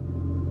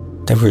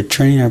 That we were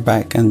turning our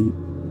back on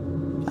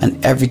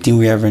everything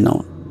we ever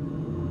known.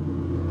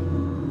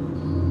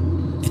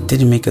 It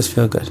didn't make us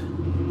feel good.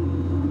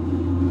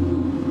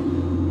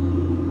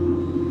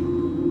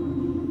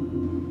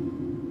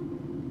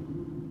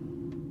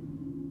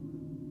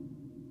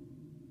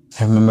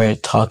 I remember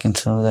talking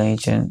to the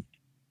agent,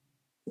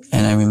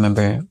 and I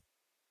remember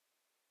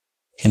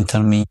him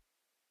telling me,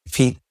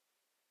 Pete,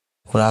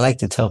 what I like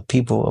to tell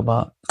people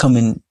about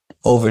coming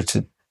over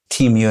to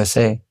Team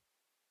USA.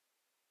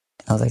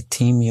 I was like,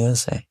 Team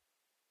USA?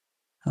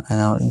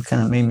 And it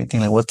kind of made me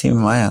think, like, what team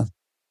am I on?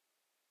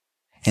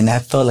 And I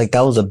felt like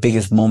that was the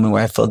biggest moment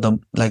where I felt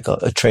like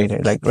a traitor,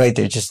 like right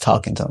there, just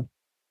talking to him.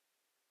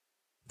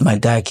 My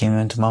dad came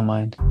into my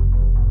mind.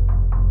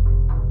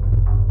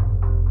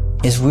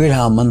 It's weird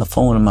how I'm on the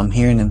phone with him, I'm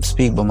hearing him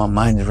speak, but my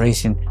mind is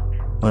racing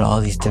with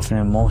all these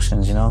different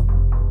emotions, And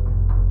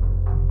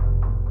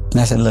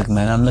I said, look,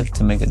 man, I'm looking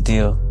to make a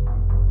deal,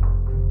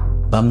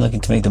 but I'm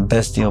looking to make the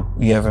best deal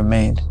you ever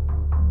made.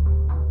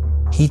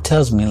 He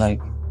tells me,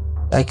 like,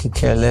 I could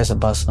care less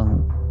about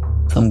some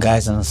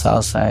guys on the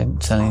south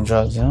side selling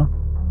drugs, I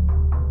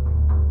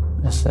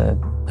said,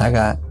 I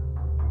got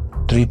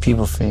 3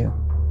 people for you.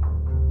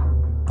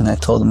 And I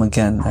told him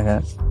again, I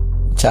got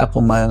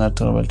Chapo, Maya, and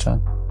Arturo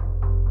Beltran.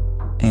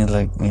 And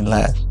he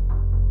laughed.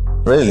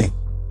 Really?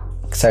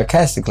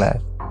 Sarcastic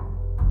laugh.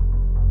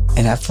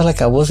 And I felt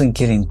like I wasn't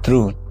getting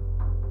through.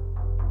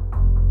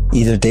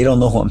 Either they don't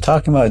know who I'm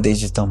talking about or they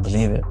just don't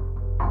believe it.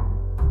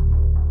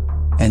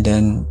 And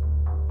then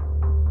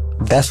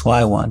that's what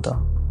I want, though.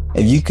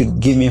 If you could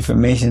give me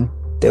information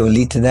that would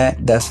lead to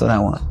that, that's what I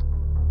want.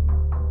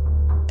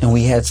 And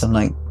we had some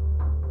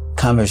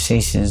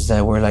conversations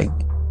that were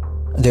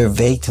they're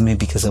vague to me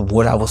because of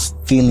what I was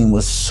feeling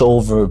was so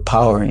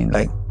overpowering,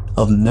 like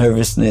of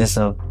nervousness,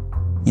 of,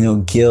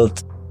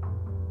 guilt,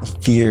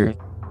 fear.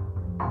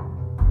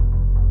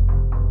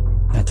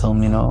 I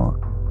told him,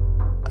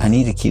 I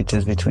need to keep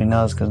this between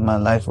us because my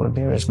life would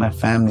be at risk, my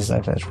family's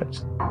life at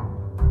risk.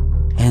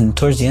 And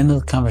towards the end of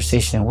the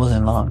conversation, it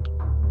wasn't long,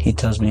 he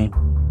tells me,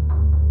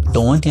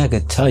 the one thing I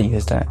could tell you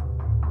is that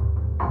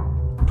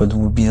what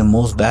would be the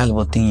most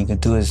valuable thing you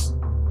could do is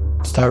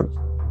start,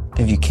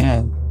 if you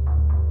can,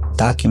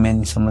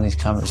 documenting some of these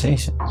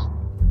conversations.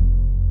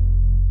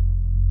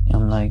 And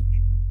I'm like,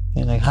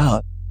 you're like,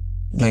 how?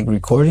 Like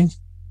recording?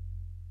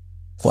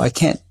 Well, I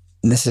can't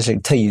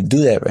necessarily tell you to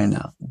do that right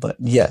now, but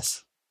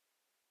yes,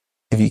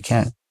 if you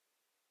can.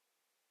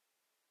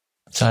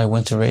 So I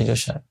went to Radio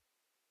Shack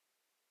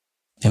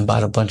and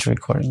bought a bunch of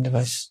recording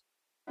devices.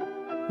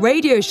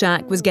 Radio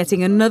Shack was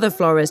getting another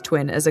Flores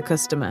twin as a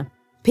customer.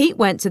 Pete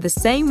went to the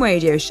same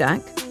Radio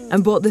Shack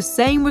and bought the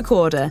same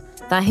recorder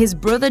that his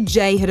brother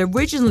Jay had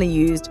originally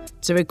used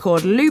to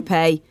record Lupe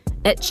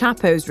at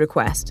Chapo's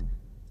request.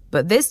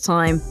 But this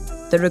time,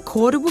 the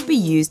recorder would be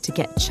used to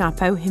get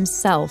Chapo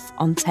himself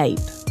on tape.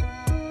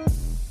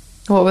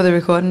 What were the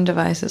recording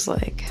devices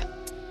like?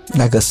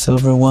 Like a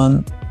silver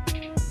one.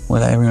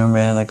 What I remember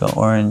had like an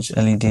orange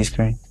LED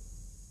screen.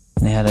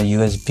 And it had a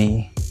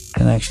USB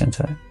connection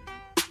to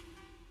it.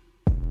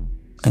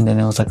 And then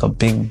it was like a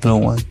big blue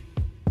one.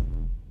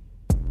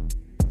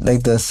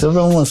 Like the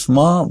silver one was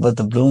small, but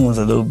the blue one was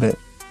a little bit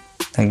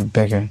like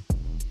bigger.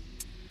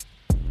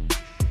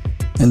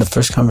 And the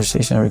first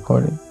conversation I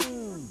recorded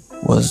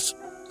was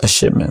a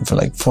shipment for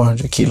like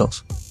 400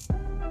 kilos.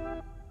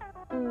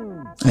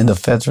 And the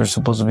feds were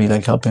supposed to be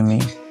like helping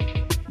me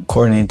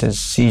coordinate this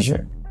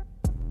seizure.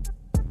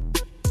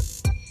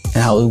 And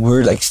how we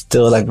were like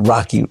still like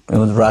rocky. It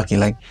was rocky.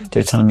 Like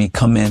they're telling me,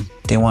 come in.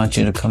 They want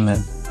you to come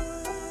in.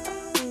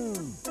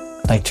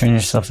 Like turn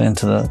yourself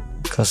into the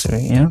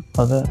custody,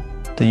 of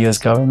the U.S.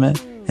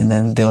 government. And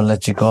then they'll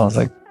let you go. I was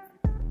like,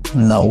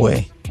 no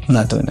way. I'm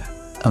not doing that.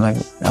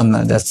 I'm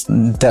not. That's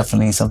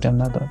definitely something I'm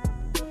not doing.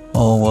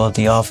 Oh, well,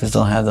 the office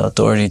don't have the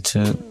authority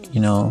to,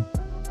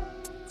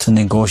 to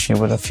negotiate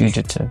with a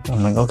fugitive.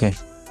 I'm like, okay,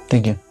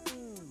 thank you.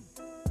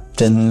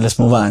 Then let's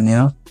move on,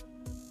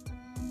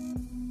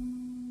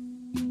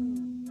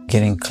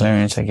 Getting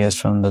clearance, I guess,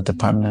 from the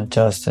Department of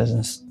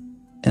Justice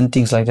and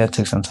things like that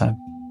took some time.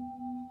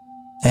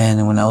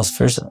 And when I was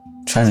first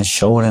trying to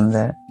show them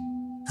that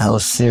I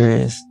was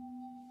serious,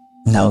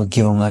 and I would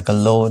give them like a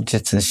load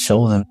just to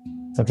show them,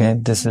 okay,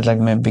 this is like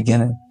my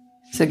beginning.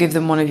 So give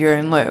them one of your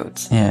own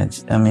loads? Yeah,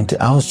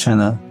 I was trying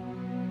to...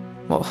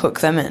 What, hook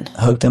them in?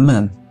 Hook them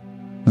in.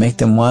 Make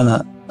them want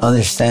to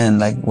understand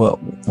like what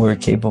we're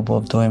capable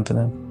of doing for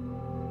them.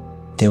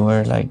 They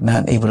were like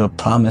not able to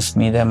promise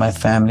me that my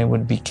family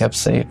would be kept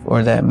safe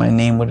or that my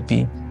name would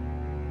be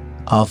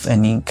off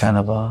any kind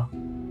of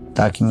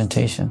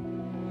documentation.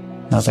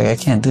 And I was like, I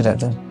can't do that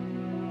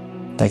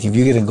then. Like if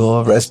you're gonna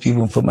go arrest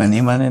people and put my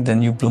name on it,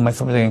 then you blew my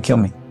cover, they're gonna kill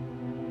me.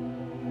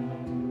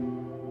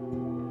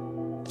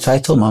 So I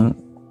told Mom,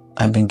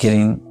 I've been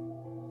getting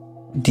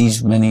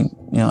these many,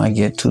 I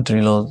get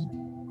 2-3 loads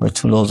or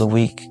 2 loads a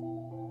week,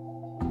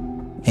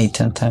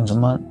 8-10 times a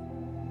month,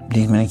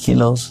 these many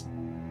kilos.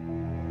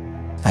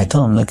 I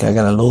told them, look, I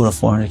got a load of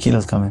 400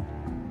 kilos coming.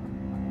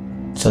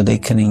 So they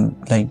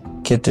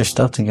couldn't get their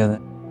stuff together.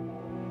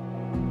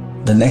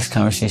 The next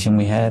conversation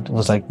we had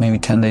was like maybe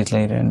 10 days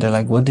later, and they're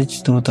like, what did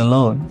you do with the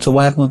load? So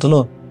what happened with the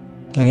load?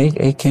 Like,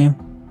 it came.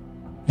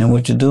 And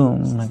what'd you do?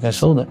 I'm like, I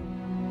sold it.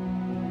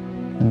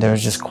 And they were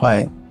just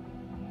quiet.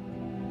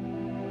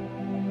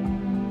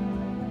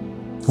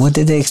 What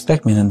did they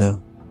expect me to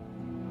do?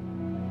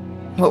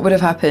 What would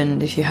have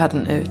happened if you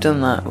hadn't have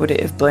done that? Would it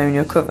have blown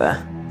your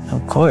cover?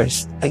 Of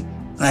course.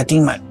 I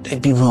think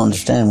people don't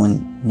understand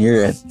when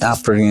you're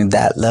operating at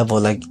that level,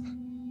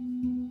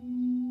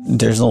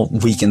 there's no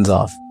weekends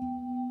off.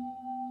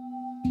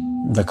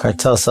 The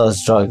cartel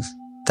sells drugs.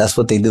 That's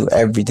what they do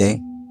every day.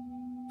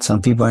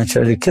 Some people are in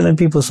charge of killing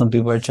people. Some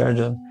people are in charge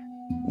of,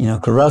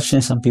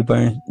 corruption. Some people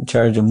are in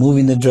charge of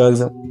moving the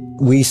drugs.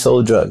 We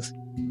sold drugs.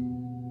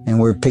 And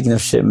we're picking up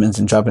shipments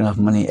and dropping off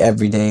money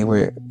every day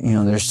where,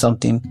 there's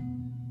something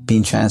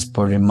being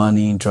transported,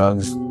 money,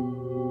 drugs,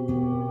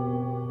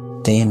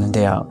 day in and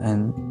day out.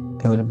 And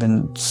it would have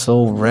been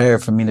so rare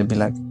for me to be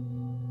like,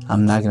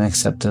 I'm not going to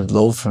accept a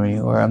load from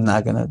you, or I'm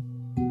not going to.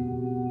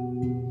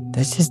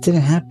 That just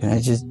didn't happen.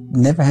 It just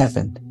never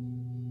happened.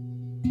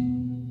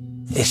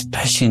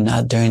 Especially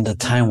not during the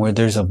time where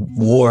there's a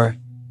war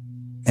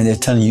and they're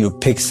telling you to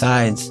pick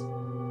sides.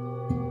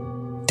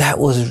 That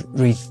was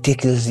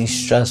ridiculously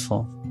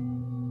stressful.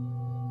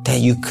 That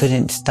you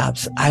couldn't stop.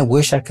 I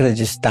wish I could have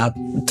just stopped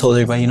and told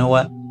everybody, you know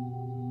what?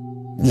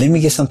 Let me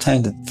get some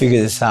time to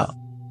figure this out.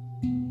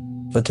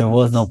 But there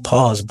was no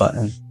pause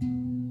button.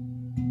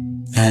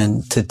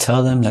 And to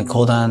tell them,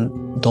 hold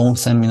on, don't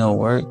send me no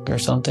work or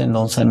something,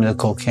 don't send me the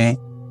cocaine,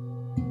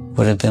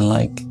 would have been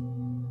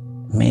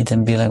made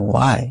them be like,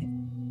 why?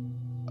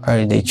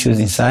 Are they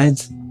choosing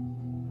sides?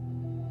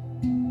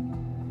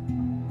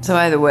 So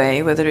either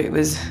way, whether it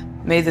was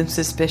made them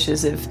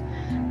suspicious of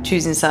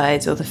choosing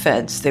sides or the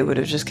feds, they would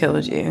have just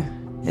killed you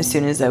as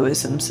soon as there was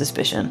some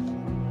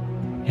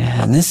suspicion.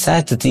 Yeah, and it's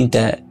sad to think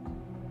that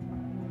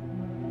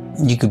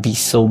you could be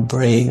so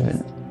brave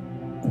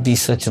and be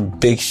such a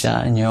big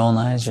shot in your own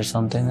eyes or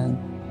something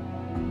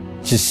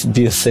and just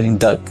be a sitting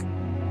duck.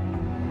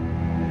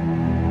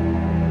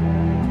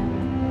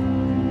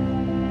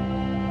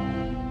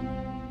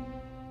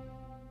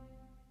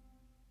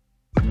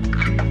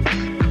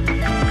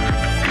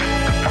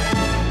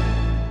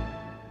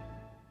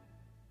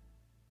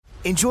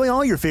 Enjoy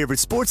all your favorite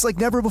sports like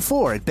never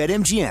before at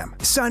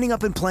BetMGM. Signing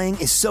up and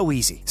playing is so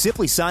easy.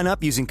 Simply sign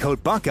up using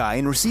code Buckeye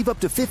and receive up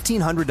to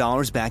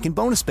 $1,500 back in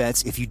bonus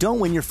bets if you don't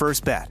win your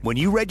first bet. When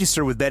you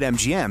register with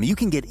BetMGM, you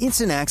can get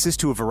instant access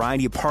to a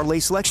variety of parlay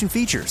selection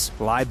features,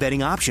 live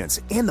betting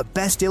options, and the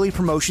best daily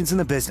promotions in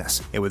the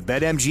business. And with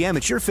BetMGM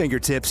at your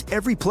fingertips,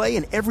 every play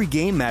and every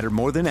game matter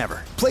more than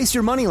ever. Place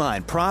your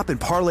moneyline, prop, and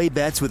parlay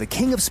bets with the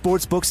king of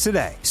sportsbooks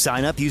today.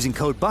 Sign up using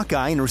code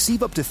Buckeye and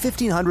receive up to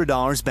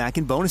 $1,500 back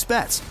in bonus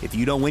bets if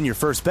you don't win your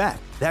first bet.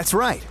 That's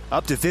right,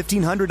 up to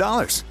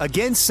 $1,500.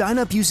 Again, sign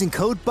up using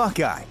code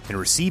Buckeye and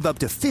receive up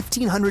to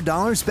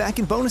 $1,500 back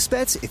in bonus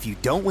bets if you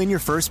don't win your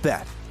first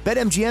bet.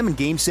 BetMGM and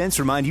GameSense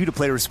remind you to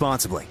play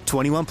responsibly.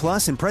 21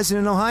 plus and present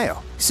in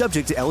Ohio.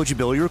 Subject to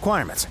eligibility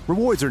requirements.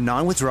 Rewards are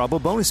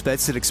non-withdrawable bonus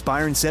bets that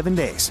expire in 7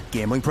 days.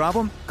 Gambling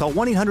problem? Call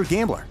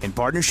 1-800-GAMBLER in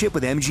partnership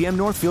with MGM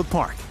Northfield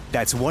Park.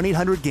 That's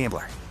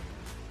 1-800-GAMBLER.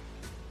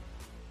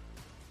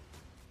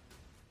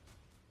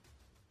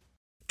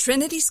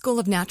 Trinity School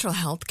of Natural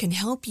Health can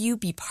help you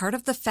be part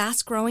of the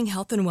fast-growing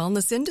health and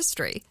wellness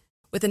industry.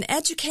 With an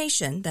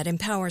education that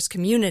empowers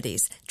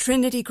communities,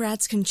 Trinity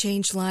grads can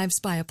change lives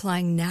by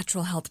applying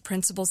natural health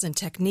principles and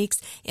techniques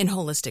in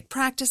holistic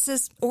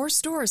practices or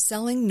stores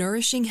selling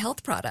nourishing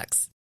health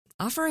products.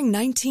 Offering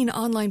 19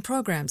 online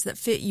programs that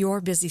fit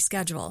your busy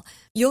schedule,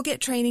 you'll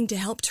get training to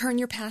help turn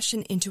your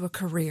passion into a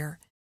career.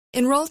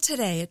 Enroll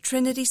today at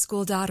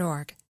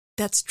trinityschool.org.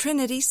 That's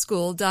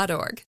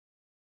trinityschool.org.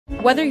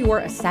 Whether you're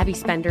a savvy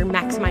spender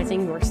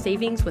maximizing your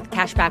savings with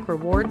cashback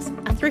rewards,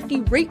 a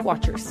thrifty rate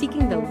watcher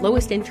seeking the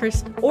lowest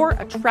interest, or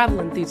a travel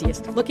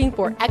enthusiast looking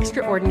for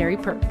extraordinary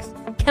perks,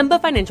 Kemba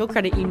Financial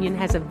Credit Union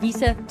has a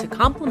visa to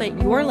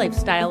complement your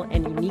lifestyle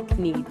and unique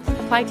needs.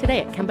 Apply today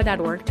at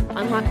Kemba.org to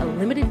unlock a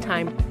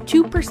limited-time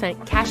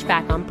 2% cash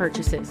back on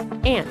purchases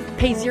and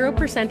pay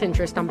 0%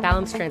 interest on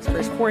balance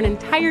transfers for an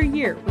entire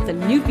year with a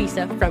new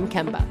visa from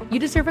Kemba. You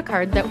deserve a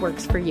card that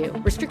works for you.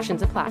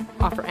 Restrictions apply.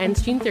 Offer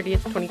ends June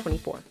 30th,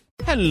 2024.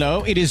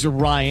 Hello, it is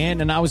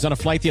Ryan, and I was on a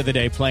flight the other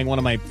day playing one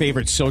of my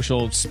favorite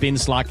social spin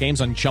slot games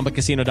on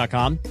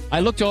ChumbaCasino.com. I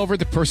looked over at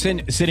the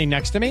person sitting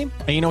next to me,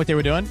 and you know what they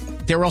were doing?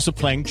 They were also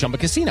playing Chumba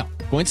Casino.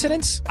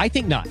 Coincidence? I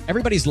think not.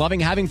 Everybody's loving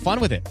having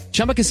fun with it.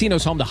 Chumba Casino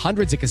is home to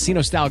hundreds of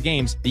casino-style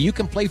games that you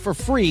can play for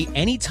free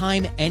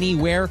anytime,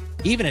 anywhere,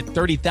 even at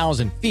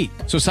 30,000 feet.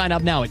 So sign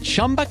up now at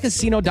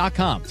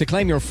ChumbaCasino.com to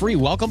claim your free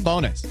welcome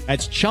bonus.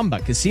 That's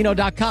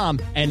ChumbaCasino.com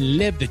and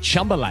live the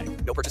Chumba life.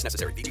 No purchase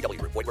necessary. VGW.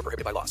 Void where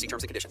prohibited by law. See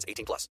terms and conditions.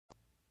 18 plus.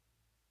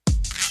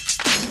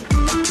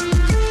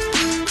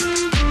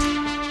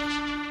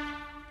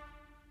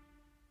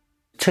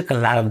 Took a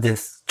lot of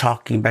this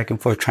talking back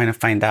and forth, trying to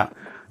find out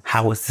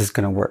how is this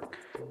going to work.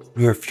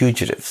 We were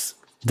fugitives.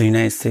 The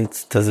United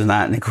States does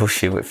not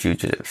negotiate with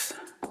fugitives.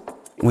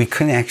 We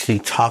couldn't actually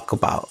talk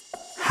about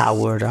how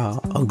would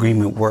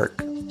agreement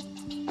work.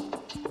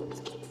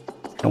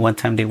 At one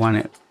time they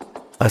wanted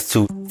us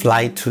to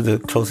fly to the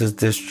closest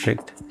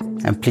district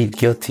and plead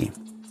guilty.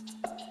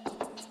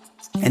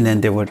 And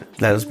then they would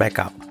let us back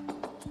out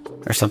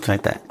or something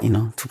like that,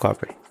 to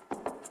cooperate.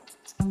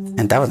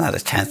 And that was not a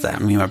chance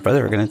that me and my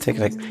brother were going to take.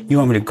 Like, you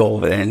want me to go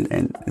over there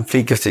and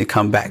plead guilty and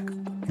come back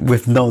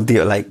with no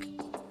deal? Like,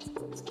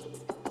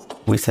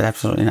 we said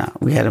absolutely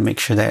not. We had to make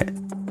sure that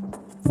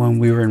when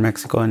we were in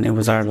Mexico and it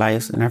was our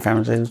lives and our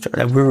family's lives,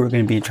 that we were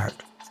going to be in charge.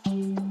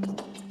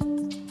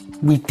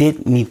 We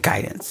did need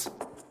guidance.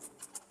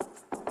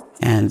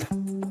 And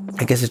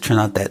I guess it turned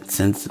out that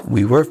since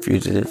we were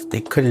fugitives,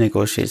 they couldn't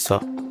negotiate, so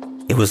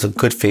it was a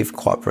good faith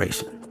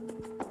cooperation.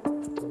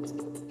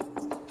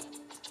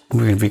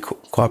 We're going to be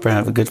cooperating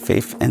out of a good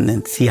faith and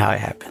then see how it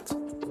happens.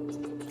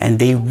 And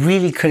they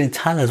really couldn't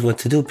tell us what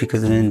to do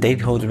because then they'd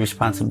hold the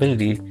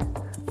responsibility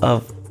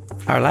of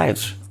our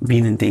lives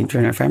being in danger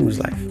in our family's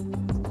life.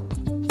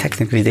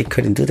 Technically, they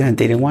couldn't do that and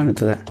they didn't want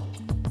to do that.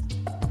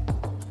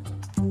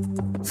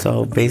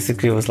 So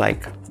basically it was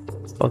like,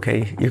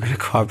 okay, you're going to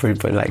cooperate,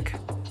 but like,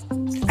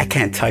 I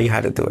can't tell you how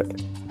to do it.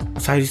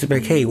 So I used to be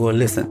like, hey, well,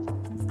 listen,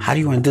 how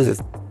do you want to do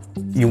this?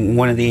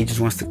 One of the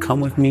agents wants to come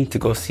with me to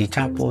go see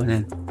Chapo, and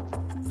then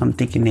I'm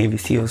thinking Navy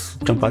SEALs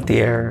jump out the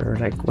air, or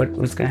like,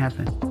 what's going to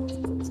happen?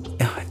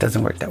 Oh, it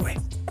doesn't work that way.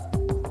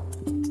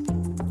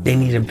 They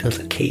need to build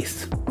a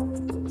case.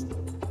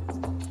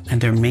 And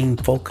their main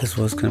focus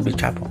was going to be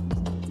Chapo.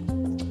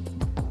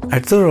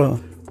 Arturo,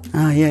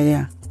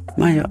 yeah.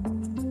 Mayo.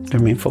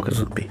 Their main focus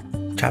would be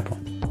Chapo.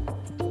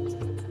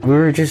 We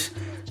were just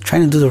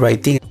trying to do the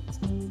right thing.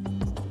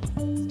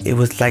 It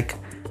was like,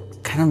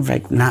 kind of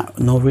like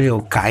no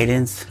real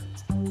guidance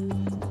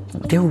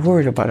They were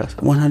worried about us,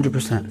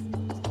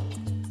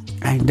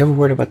 100%. They were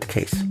worried about the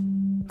case,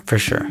 for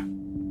sure.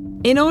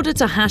 In order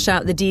to hash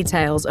out the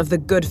details of the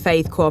good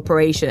faith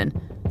cooperation,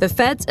 the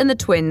feds and the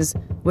twins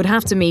would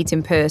have to meet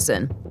in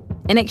person.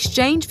 In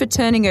exchange for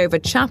turning over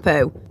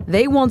Chapo,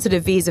 they wanted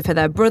a visa for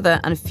their brother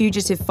and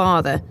fugitive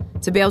father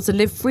to be able to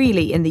live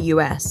freely in the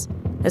US.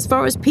 As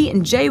far as Pete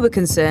and Jay were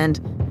concerned,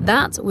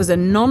 that was a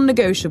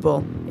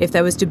non-negotiable if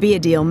there was to be a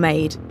deal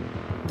made.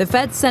 The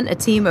feds sent a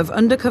team of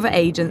undercover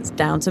agents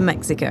down to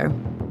Mexico.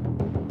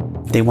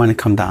 They want to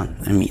come down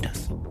and meet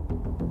us.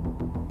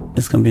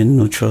 It's going to be a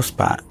neutral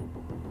spot.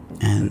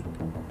 And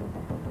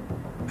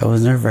it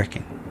was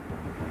nerve-wracking.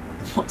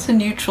 What's a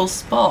neutral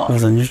spot? It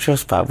was a neutral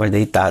spot where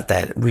they thought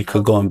that we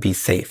could go and be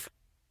safe.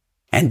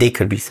 And they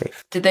could be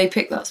safe. Did they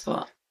pick that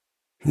spot?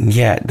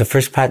 Yeah, the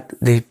first spot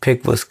they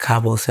picked was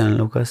Cabo San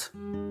Lucas.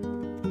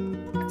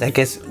 I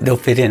guess they'll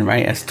fit in,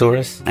 right, as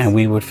tourists, and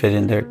we would fit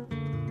in there.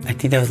 I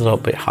think that was a little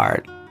bit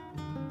hard.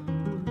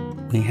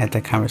 We had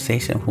that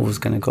conversation, who was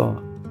going to go.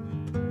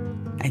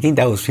 I think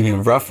that was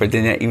even rougher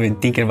than even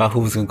thinking about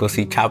who was going to go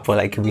see Chapo.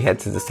 Like, we had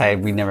to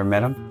decide, we never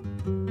met him.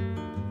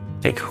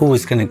 Like, who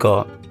was going to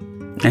go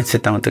and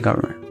sit down with the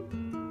government?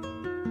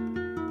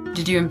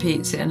 Did you and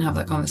Pete sit and have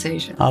that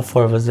conversation? All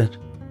four of us did.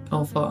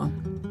 All four?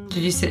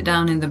 Did you sit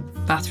down in the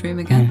bathroom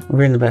again? Yeah, we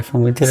were in the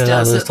bathroom. We did a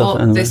lot of this stuff.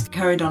 This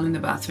carried on in the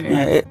bathroom?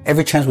 Yeah,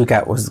 every chance we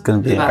got was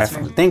going to be in the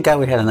bathroom. Thank God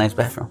we had a nice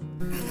bathroom.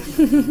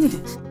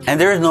 And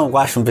there was no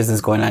washroom business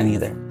going on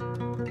either.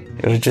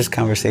 It was just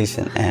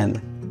conversation,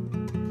 and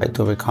I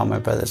do recall my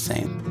brother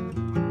saying,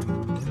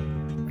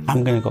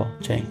 I'm going to go,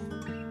 Jay.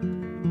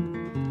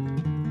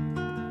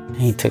 And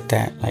he took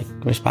that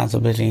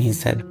responsibility, and he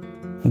said,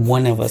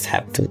 one of us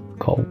have to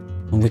go,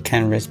 and we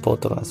can't risk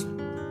both of us.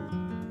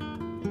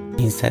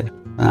 He said,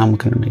 I'm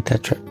going to make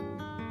that trip.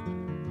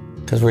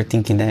 Because we're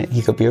thinking that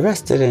he could be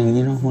arrested, and,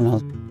 who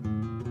knows.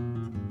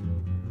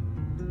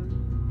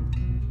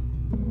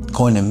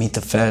 Going to meet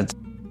the feds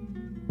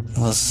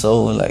was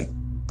so,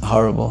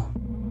 horrible.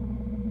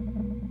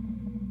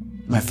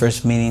 My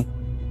first meeting,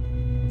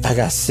 I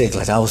got sick.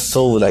 I was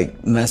so,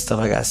 messed up.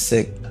 I got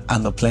sick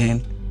on the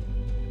plane.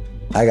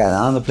 I got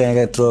on the plane,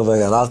 I got throw up. I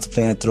got off the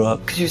plane, I threw up.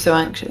 Because you were so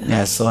anxious?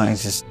 Yeah, so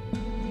anxious.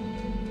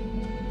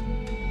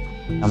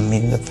 I'm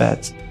meeting the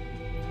feds.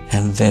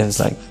 And Viv's,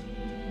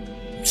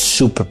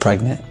 super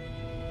pregnant.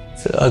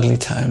 It's an ugly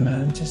time,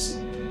 man. Just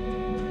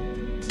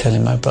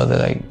telling my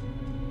brother,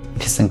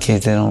 just in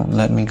case they don't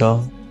let me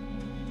go.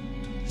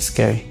 It's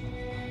scary.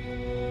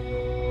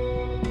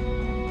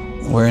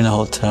 We're in a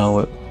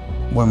hotel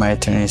where my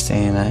attorney is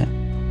staying at.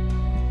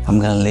 I'm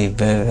gonna leave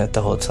Viv at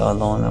the hotel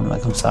alone. I'm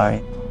like, I'm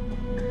sorry.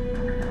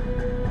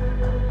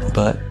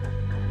 But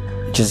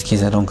just in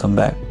case I don't come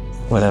back,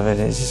 whatever it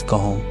is, just go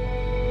home.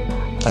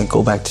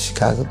 Go back to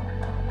Chicago.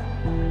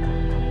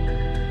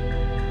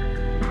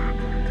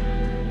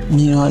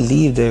 I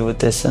leave there with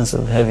this sense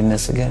of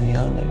heaviness again,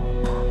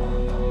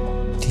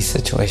 these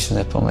situations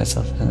I put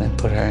myself in and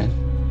put her in.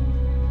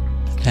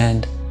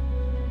 And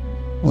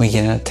we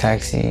get in a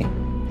taxi,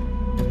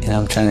 and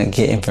I'm trying to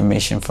get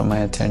information from my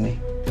attorney.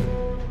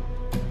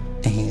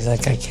 And he's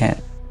like, I can't.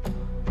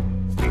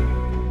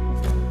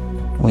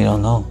 We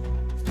don't know.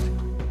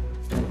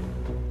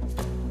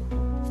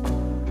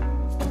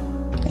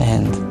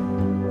 And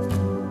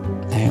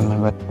I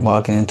remember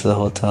walking into the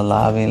hotel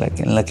lobby, and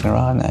looking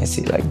around, and I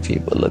see,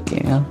 people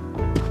looking,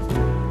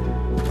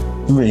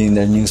 reading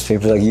their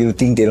newspaper. You would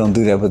think they don't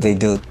do that, but they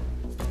do.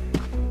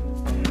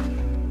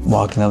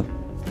 Walking up,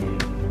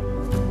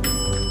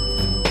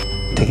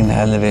 taking the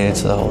elevator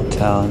to the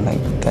hotel, and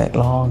that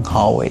long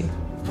hallway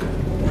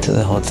to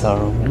the hotel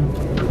room,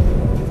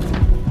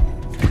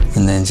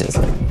 and then just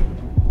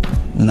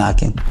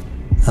knocking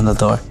on the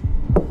door.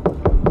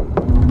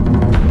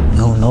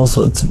 No one knows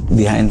what's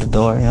behind the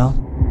door,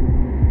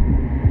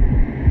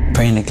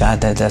 Praying to God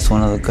that that's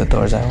one of the good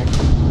doors I open.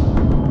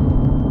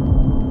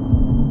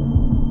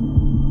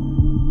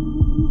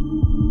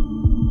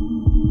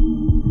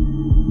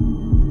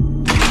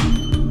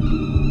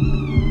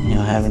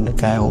 Having the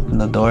guy open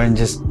the door and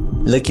just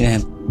looking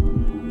at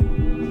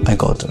him, I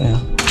go through,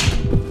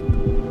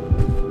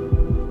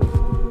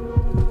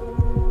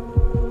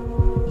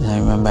 And I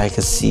remember I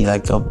could see a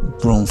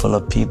room full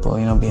of people,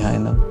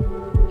 behind them.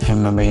 I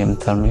remember him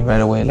telling me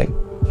right away,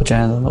 put your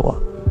hands on the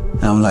wall.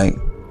 And I'm like,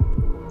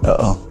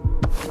 uh-oh.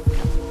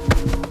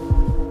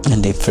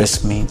 And they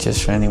frisked me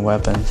just for any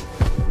weapons.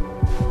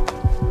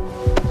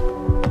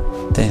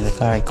 Then he's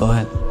like, all right, go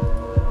ahead.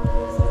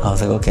 I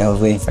was like, okay, I was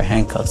waiting for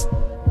handcuffs.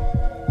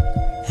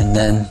 And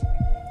then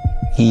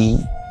he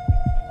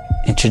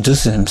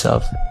introduces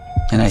himself,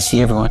 and I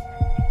see everyone.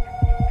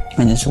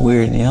 And it's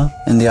weird,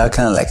 And they all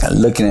kind of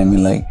looking at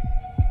me,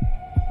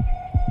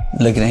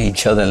 looking at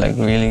each other,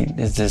 really,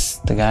 is this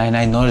the guy? And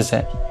I noticed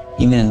that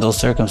even in those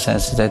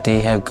circumstances that they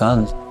have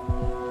guns.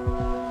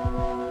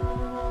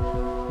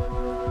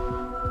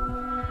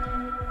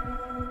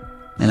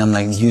 And I'm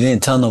like, you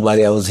didn't tell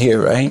nobody I was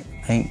here, right?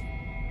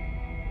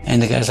 And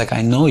the guy's like,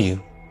 I know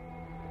you.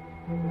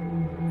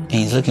 And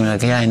he's looking at me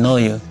like, yeah, I know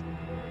you.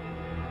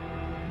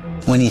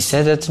 When he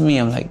said that to me,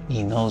 I'm like,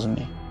 he knows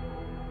me.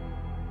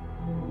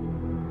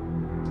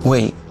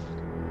 Wait,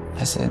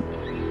 I said,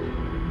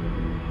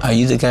 are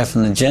you the guy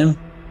from the gym?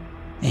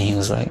 And he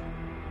was like,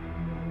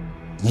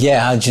 yeah,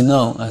 how'd you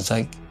know? I was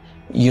like,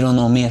 you don't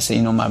know me. I said,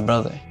 you know my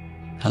brother.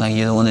 I'm like,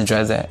 you're the one that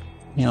drives that,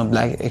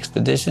 black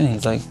expedition?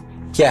 He's like,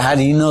 yeah, how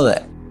do you know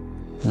that?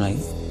 I'm like,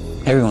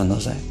 everyone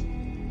knows that.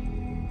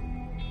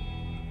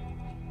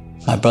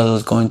 My brother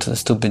was going to the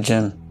stupid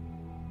gym.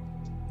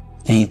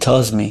 And he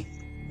tells me,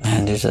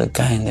 man, there's a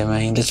guy in there,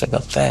 man, he looks like a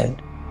fed.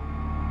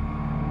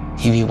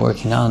 He be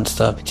working out and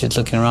stuff, just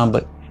looking around,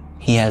 but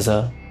he's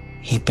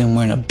been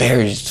wearing a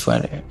Bears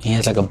sweater. He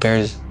has like a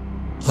Bears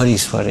hoodie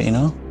sweater,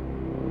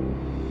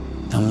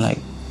 I'm like,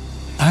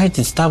 all right,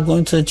 then stop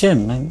going to the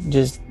gym, man.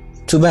 Just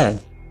too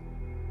bad.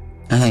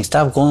 And like,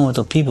 stop going with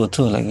the people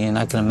too. Like,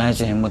 I can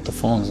imagine him with the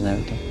phones and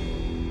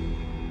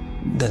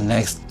everything. The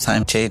next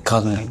time Jade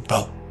called me, like,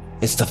 bro,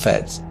 it's the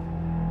feds.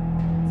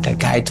 That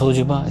guy I told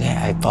you about?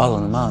 Yeah, I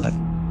followed him out.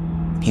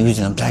 Like, he was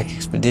in a black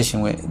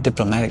expedition with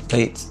diplomatic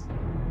plates.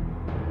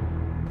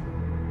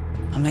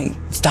 I'm like,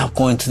 stop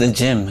going to the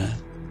gym,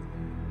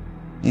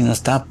 man.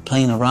 Stop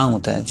playing around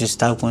with that. Just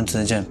stop going to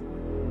the gym.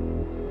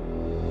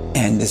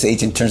 And this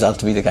agent turns out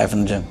to be the guy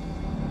from the gym.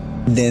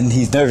 Then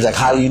he's nervous, like,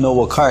 how do you know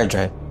what car I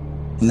drive?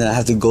 And then I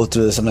have to go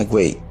through this. I'm like,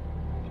 wait,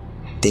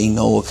 they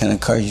know what kind of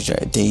car you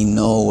drive. They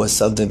know what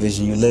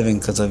subdivision you live in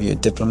because of your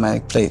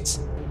diplomatic plates.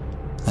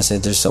 I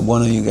said, there's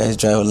one of you guys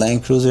drive a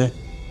Land Cruiser?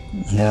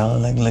 And they're all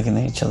like looking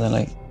at each other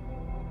like,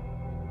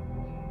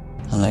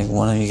 I'm like,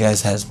 one of you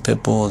guys has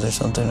pit bulls or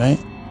something, right?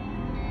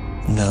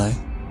 And they're like,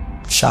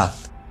 shocked.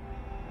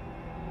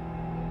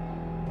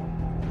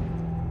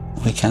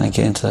 We kind of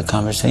get into the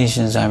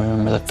conversations. I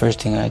remember the first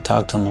thing I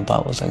talked to him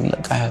about was like,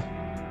 look, I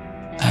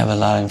have a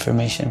lot of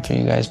information for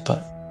you guys,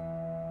 but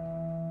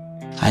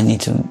I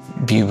need to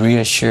be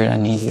reassured. I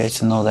need you guys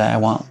to know that I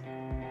want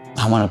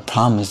to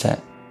promise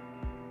that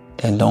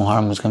no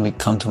harm is going to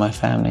come to my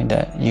family,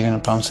 that you're going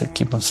to promise to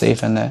keep them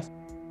safe, and that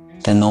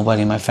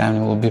nobody in my family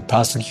will be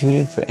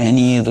prosecuted for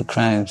any of the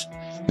crimes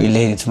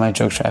related to my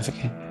drug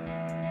trafficking.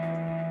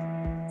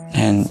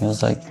 And it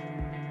was like,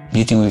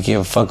 you think we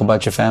give a fuck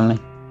about your family?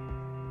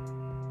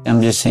 I'm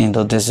just saying,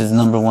 though, this is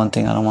number one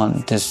thing. I don't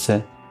want this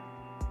to...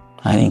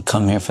 I didn't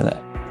come here for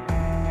that.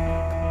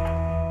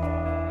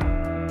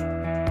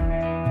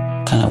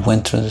 Kind of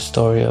went through the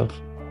story of,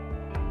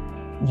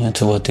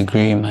 to what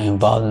degree am I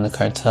involved in the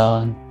cartel,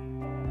 and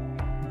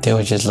they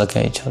would just look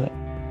at each other.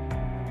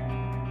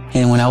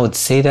 And when I would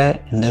say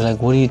that, and they're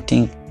like, what do you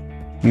think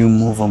you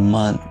move a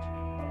month?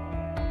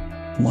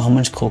 Well, how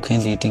much cocaine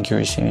do you think you're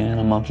receiving on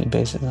a monthly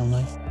basis? I'm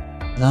like,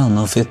 I don't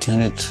know,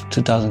 1,500,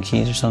 2,000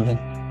 keys or something.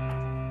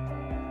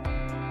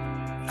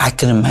 I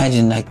can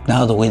imagine, like,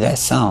 now the way that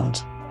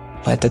sounds.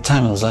 But at the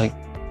time, it was like,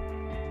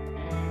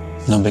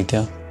 no big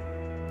deal.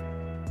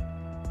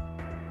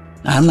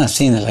 I'm not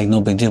saying it like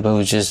no big deal, but it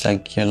was just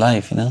like your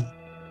life, They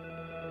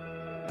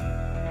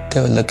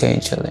would look at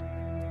each other.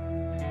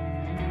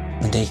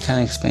 And they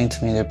kind of explained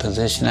to me their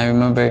position. I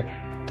remember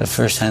the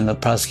first time the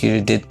prosecutor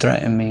did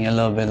threaten me a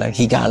little bit. Like,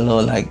 he got a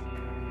little, like,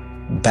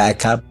 bad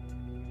cop.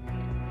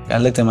 I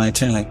looked at my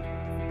attorney like,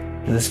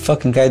 this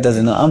fucking guy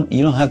doesn't know.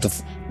 You don't have to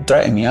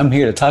threaten me. I'm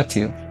here to talk to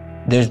you.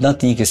 There's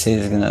nothing you can say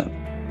that's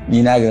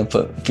you're not gonna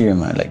put fear in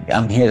my, like,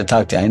 I'm here to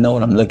talk to you. I know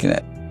what I'm looking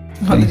at.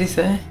 What did he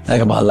say?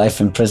 Like, about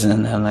life in prison.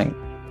 And I'm like,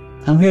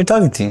 I'm here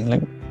talking to you.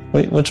 Like,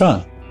 what's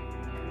wrong?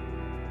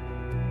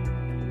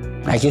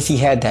 I guess he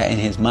had that in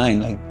his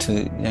mind, like,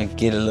 to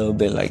get a little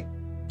bit, like,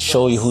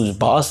 show you who's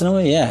boss in a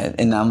way. Yeah.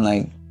 And I'm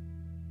like,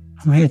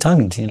 I'm here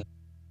talking to you.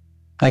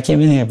 I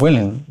came in here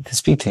willing to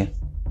speak to you.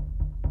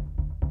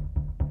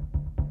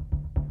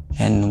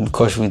 And of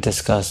course, we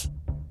discussed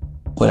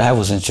what I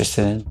was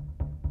interested in,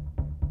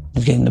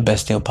 getting the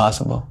best deal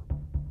possible.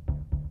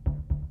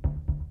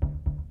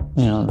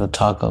 The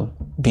talk of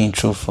being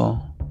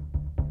truthful.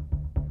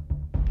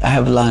 I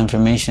have a lot of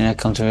information. I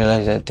come to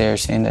realize that they're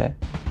saying that,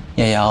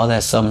 yeah, all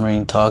that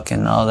submarine talk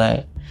and all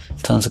that,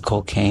 tons of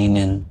cocaine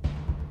and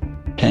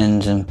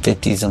tens and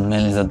 50s of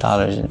millions of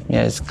dollars.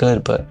 Yeah, it's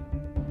good, but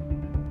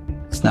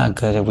it's not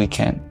good if we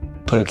can't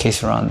put a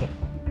case around it.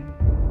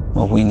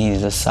 What we need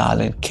is a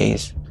solid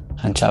case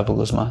on Chapo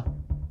Guzman.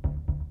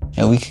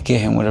 And we could get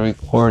him with a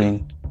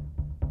recording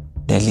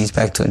that leads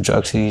back to a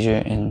drug seizure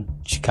in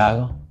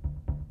Chicago.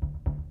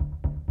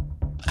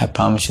 I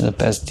promise you the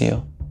best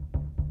deal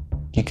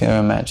you can ever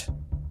imagine.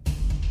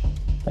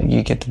 Like,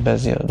 you get the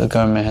best deal the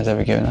government has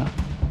ever given out.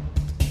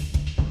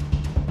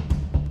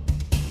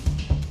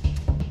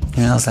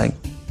 And I was like,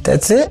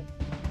 that's it?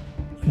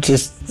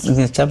 Just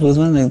against Chapo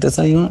Guzman? Like, that's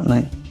all you want?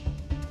 Like,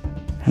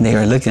 and they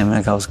were looking at me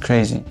like I was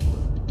crazy.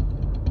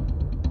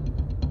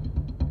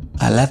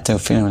 I left there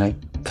feeling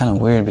like kind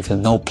of weird because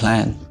no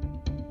plan.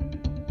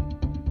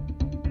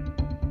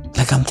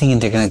 Like, I'm thinking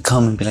they're gonna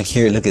come and be like,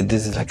 here, look at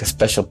this, is like a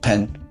special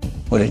pen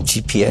with a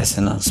GPS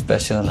and a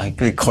special, like,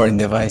 recording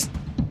device.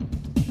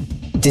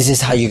 This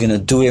is how you're gonna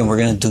do it, and we're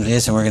gonna do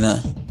this, and we're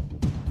gonna...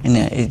 And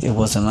it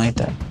wasn't like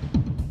that.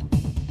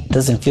 It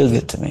doesn't feel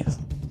good to me.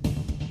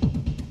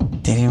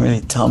 They didn't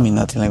really tell me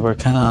nothing. Like, we're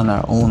kind of on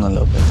our own a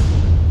little bit.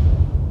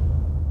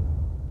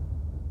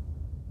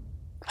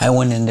 I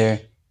went in there.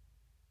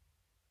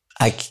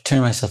 I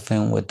turned myself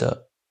in with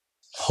the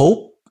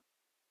hope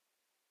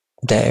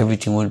that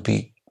everything would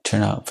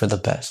turn out for the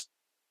best.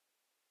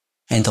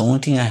 And the only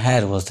thing I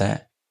had was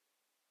that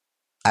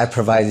I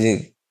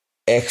provided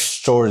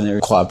extraordinary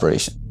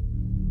cooperation.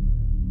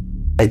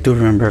 I do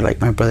remember,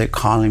 like, my brother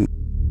calling me.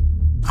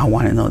 I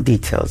want to know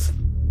details.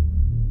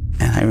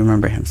 And I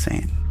remember him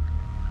saying,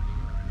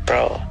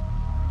 bro,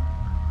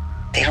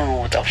 they don't know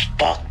what the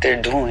fuck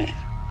they're doing.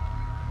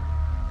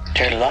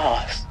 They're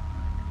lost.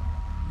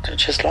 They're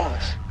just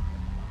lost.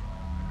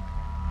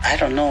 I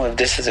don't know if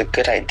this is a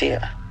good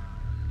idea.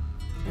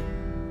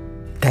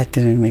 That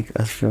didn't make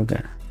us feel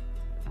good.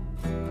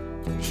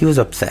 He was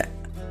upset.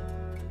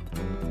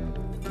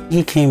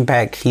 He came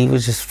back, he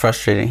was just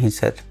frustrated. He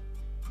said,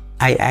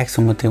 I asked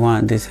them what they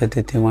wanted. They said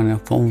that they wanted a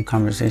phone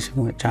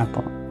conversation with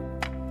Chapo.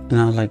 And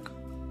I was like,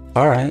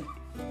 all right.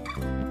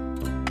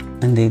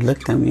 And they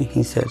looked at me.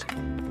 He said,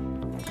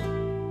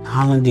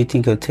 how long do you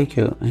think it'll take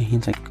you? And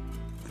he's like,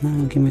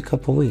 no, give me a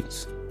couple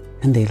weeks.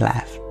 And they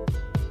laughed.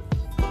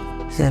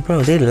 He said,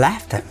 bro, they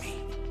laughed at me.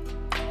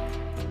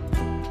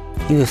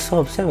 He was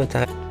so upset with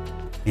that.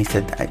 He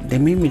said, they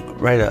made me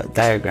write a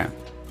diagram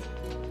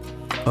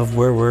of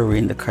where were we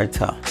in the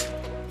cartel.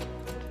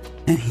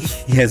 And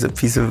he has a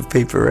piece of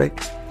paper,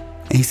 right?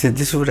 And he said,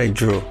 this is what I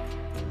drew.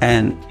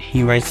 And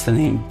he writes the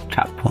name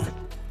Chapo,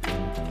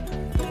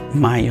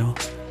 Mayo,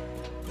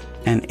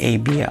 and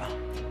ABL,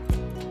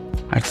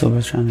 Arturo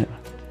Beltran.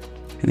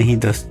 And he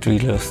does 3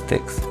 little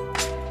sticks.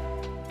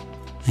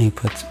 And he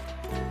puts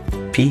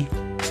P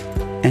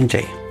and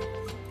J.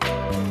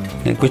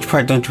 Like, which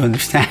part don't you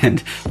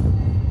understand?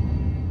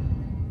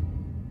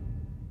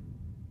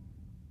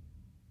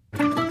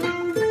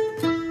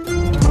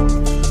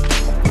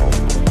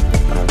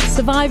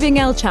 Surviving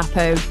El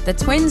Chapo, the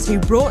twins who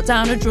brought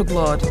down a drug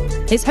lord,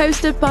 is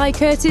hosted by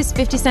Curtis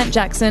 50 Cent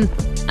Jackson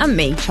and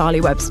me,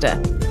 Charlie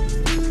Webster.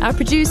 Our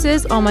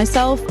producers are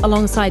myself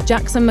alongside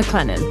Jackson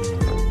McLennan.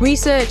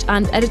 Research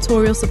and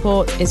editorial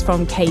support is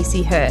from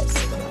Casey Hertz.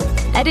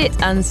 Edit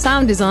and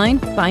sound design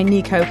by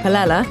Nico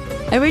Palella.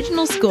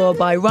 Original score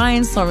by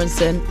Ryan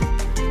Sorensen.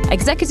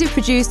 Executive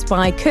produced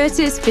by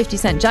Curtis 50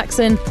 Cent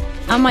Jackson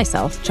and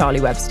myself,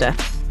 Charlie Webster.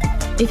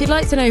 If you'd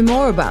like to know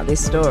more about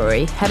this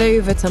story, head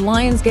over to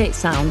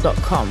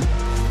lionsgatesound.com.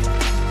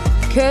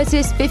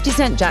 Curtis 50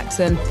 Cent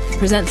Jackson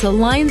presents a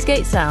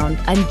Lionsgate Sound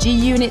and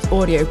G-Unit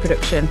audio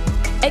production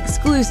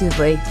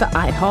exclusively for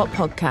iHeart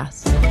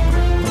Podcasts.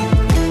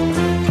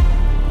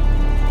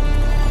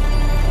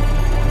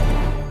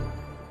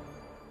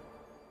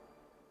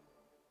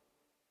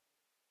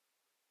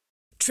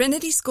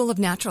 Trinity School of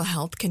Natural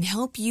Health can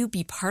help you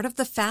be part of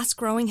the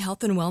fast-growing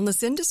health and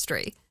wellness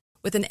industry.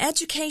 With an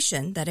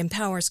education that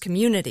empowers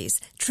communities,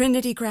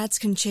 Trinity grads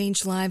can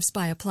change lives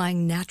by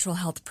applying natural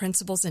health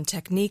principles and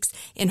techniques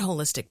in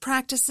holistic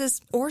practices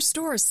or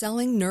stores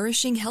selling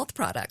nourishing health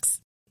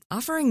products.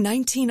 Offering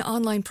 19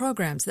 online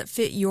programs that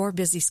fit your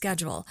busy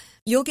schedule,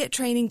 you'll get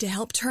training to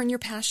help turn your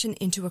passion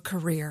into a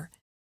career.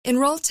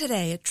 Enroll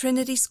today at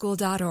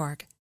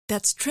trinityschool.org.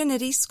 That's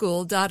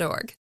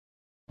trinityschool.org.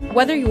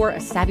 Whether you're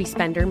a savvy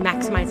spender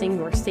maximizing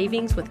your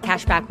savings with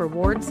cashback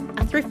rewards,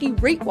 a thrifty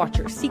rate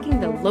watcher seeking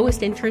the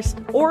lowest interest,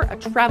 or a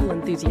travel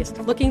enthusiast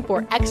looking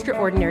for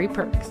extraordinary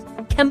perks,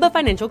 Kemba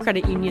Financial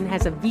Credit Union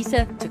has a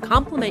visa to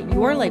complement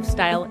your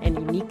lifestyle and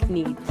unique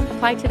needs.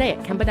 Apply today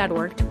at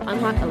Kemba.org to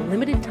unlock a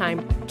limited time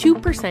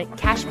 2%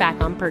 cash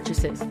back on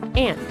purchases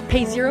and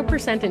pay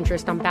 0%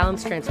 interest on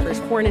balance transfers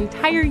for an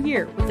entire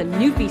year with a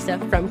new visa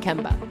from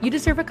Kemba. You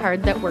deserve a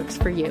card that works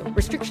for you.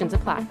 Restrictions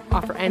apply.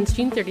 Offer ends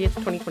June 30th,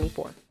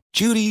 2024.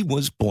 Judy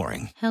was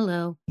boring.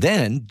 Hello.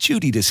 Then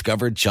Judy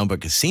discovered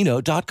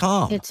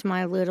ChumbaCasino.com. It's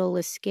my little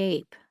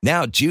escape.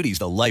 Now Judy's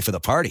the life of the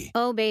party.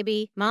 Oh,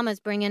 baby,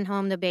 mama's bringing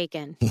home the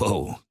bacon.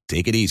 Whoa,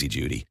 take it easy,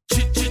 Judy.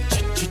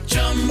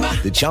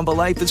 The Chumba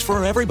life is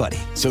for everybody.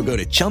 So go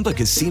to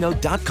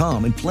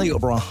ChumbaCasino.com and play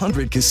over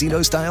 100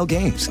 casino-style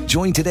games.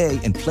 Join today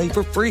and play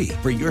for free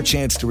for your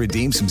chance to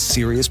redeem some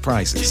serious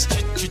prizes.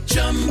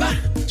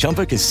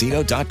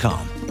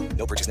 ChumbaCasino.com.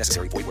 No purchase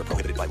necessary. Void where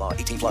prohibited by law.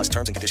 18 plus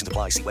terms and conditions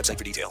apply. See website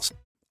for details.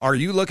 Are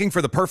you looking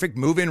for the perfect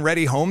move-in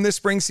ready home this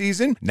spring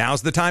season?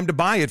 Now's the time to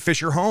buy at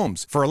Fisher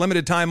Homes. For a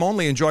limited time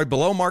only, enjoy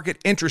below-market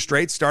interest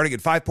rates starting at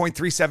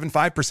 5.375%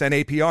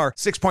 APR,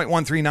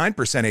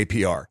 6.139%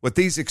 APR. With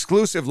these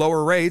exclusive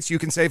lower rates, you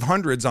can save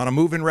hundreds on a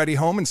move-in ready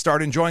home and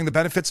start enjoying the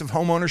benefits of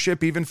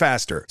homeownership even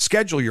faster.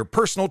 Schedule your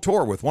personal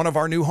tour with one of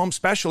our new home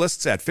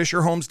specialists at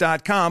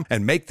FisherHomes.com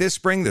and make this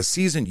spring the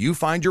season you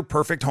find your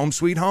perfect home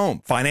sweet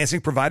home.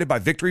 Financing provided by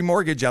Victory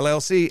Mortgage,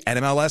 LLC,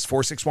 NMLS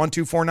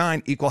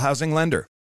 461249, Equal Housing Lender.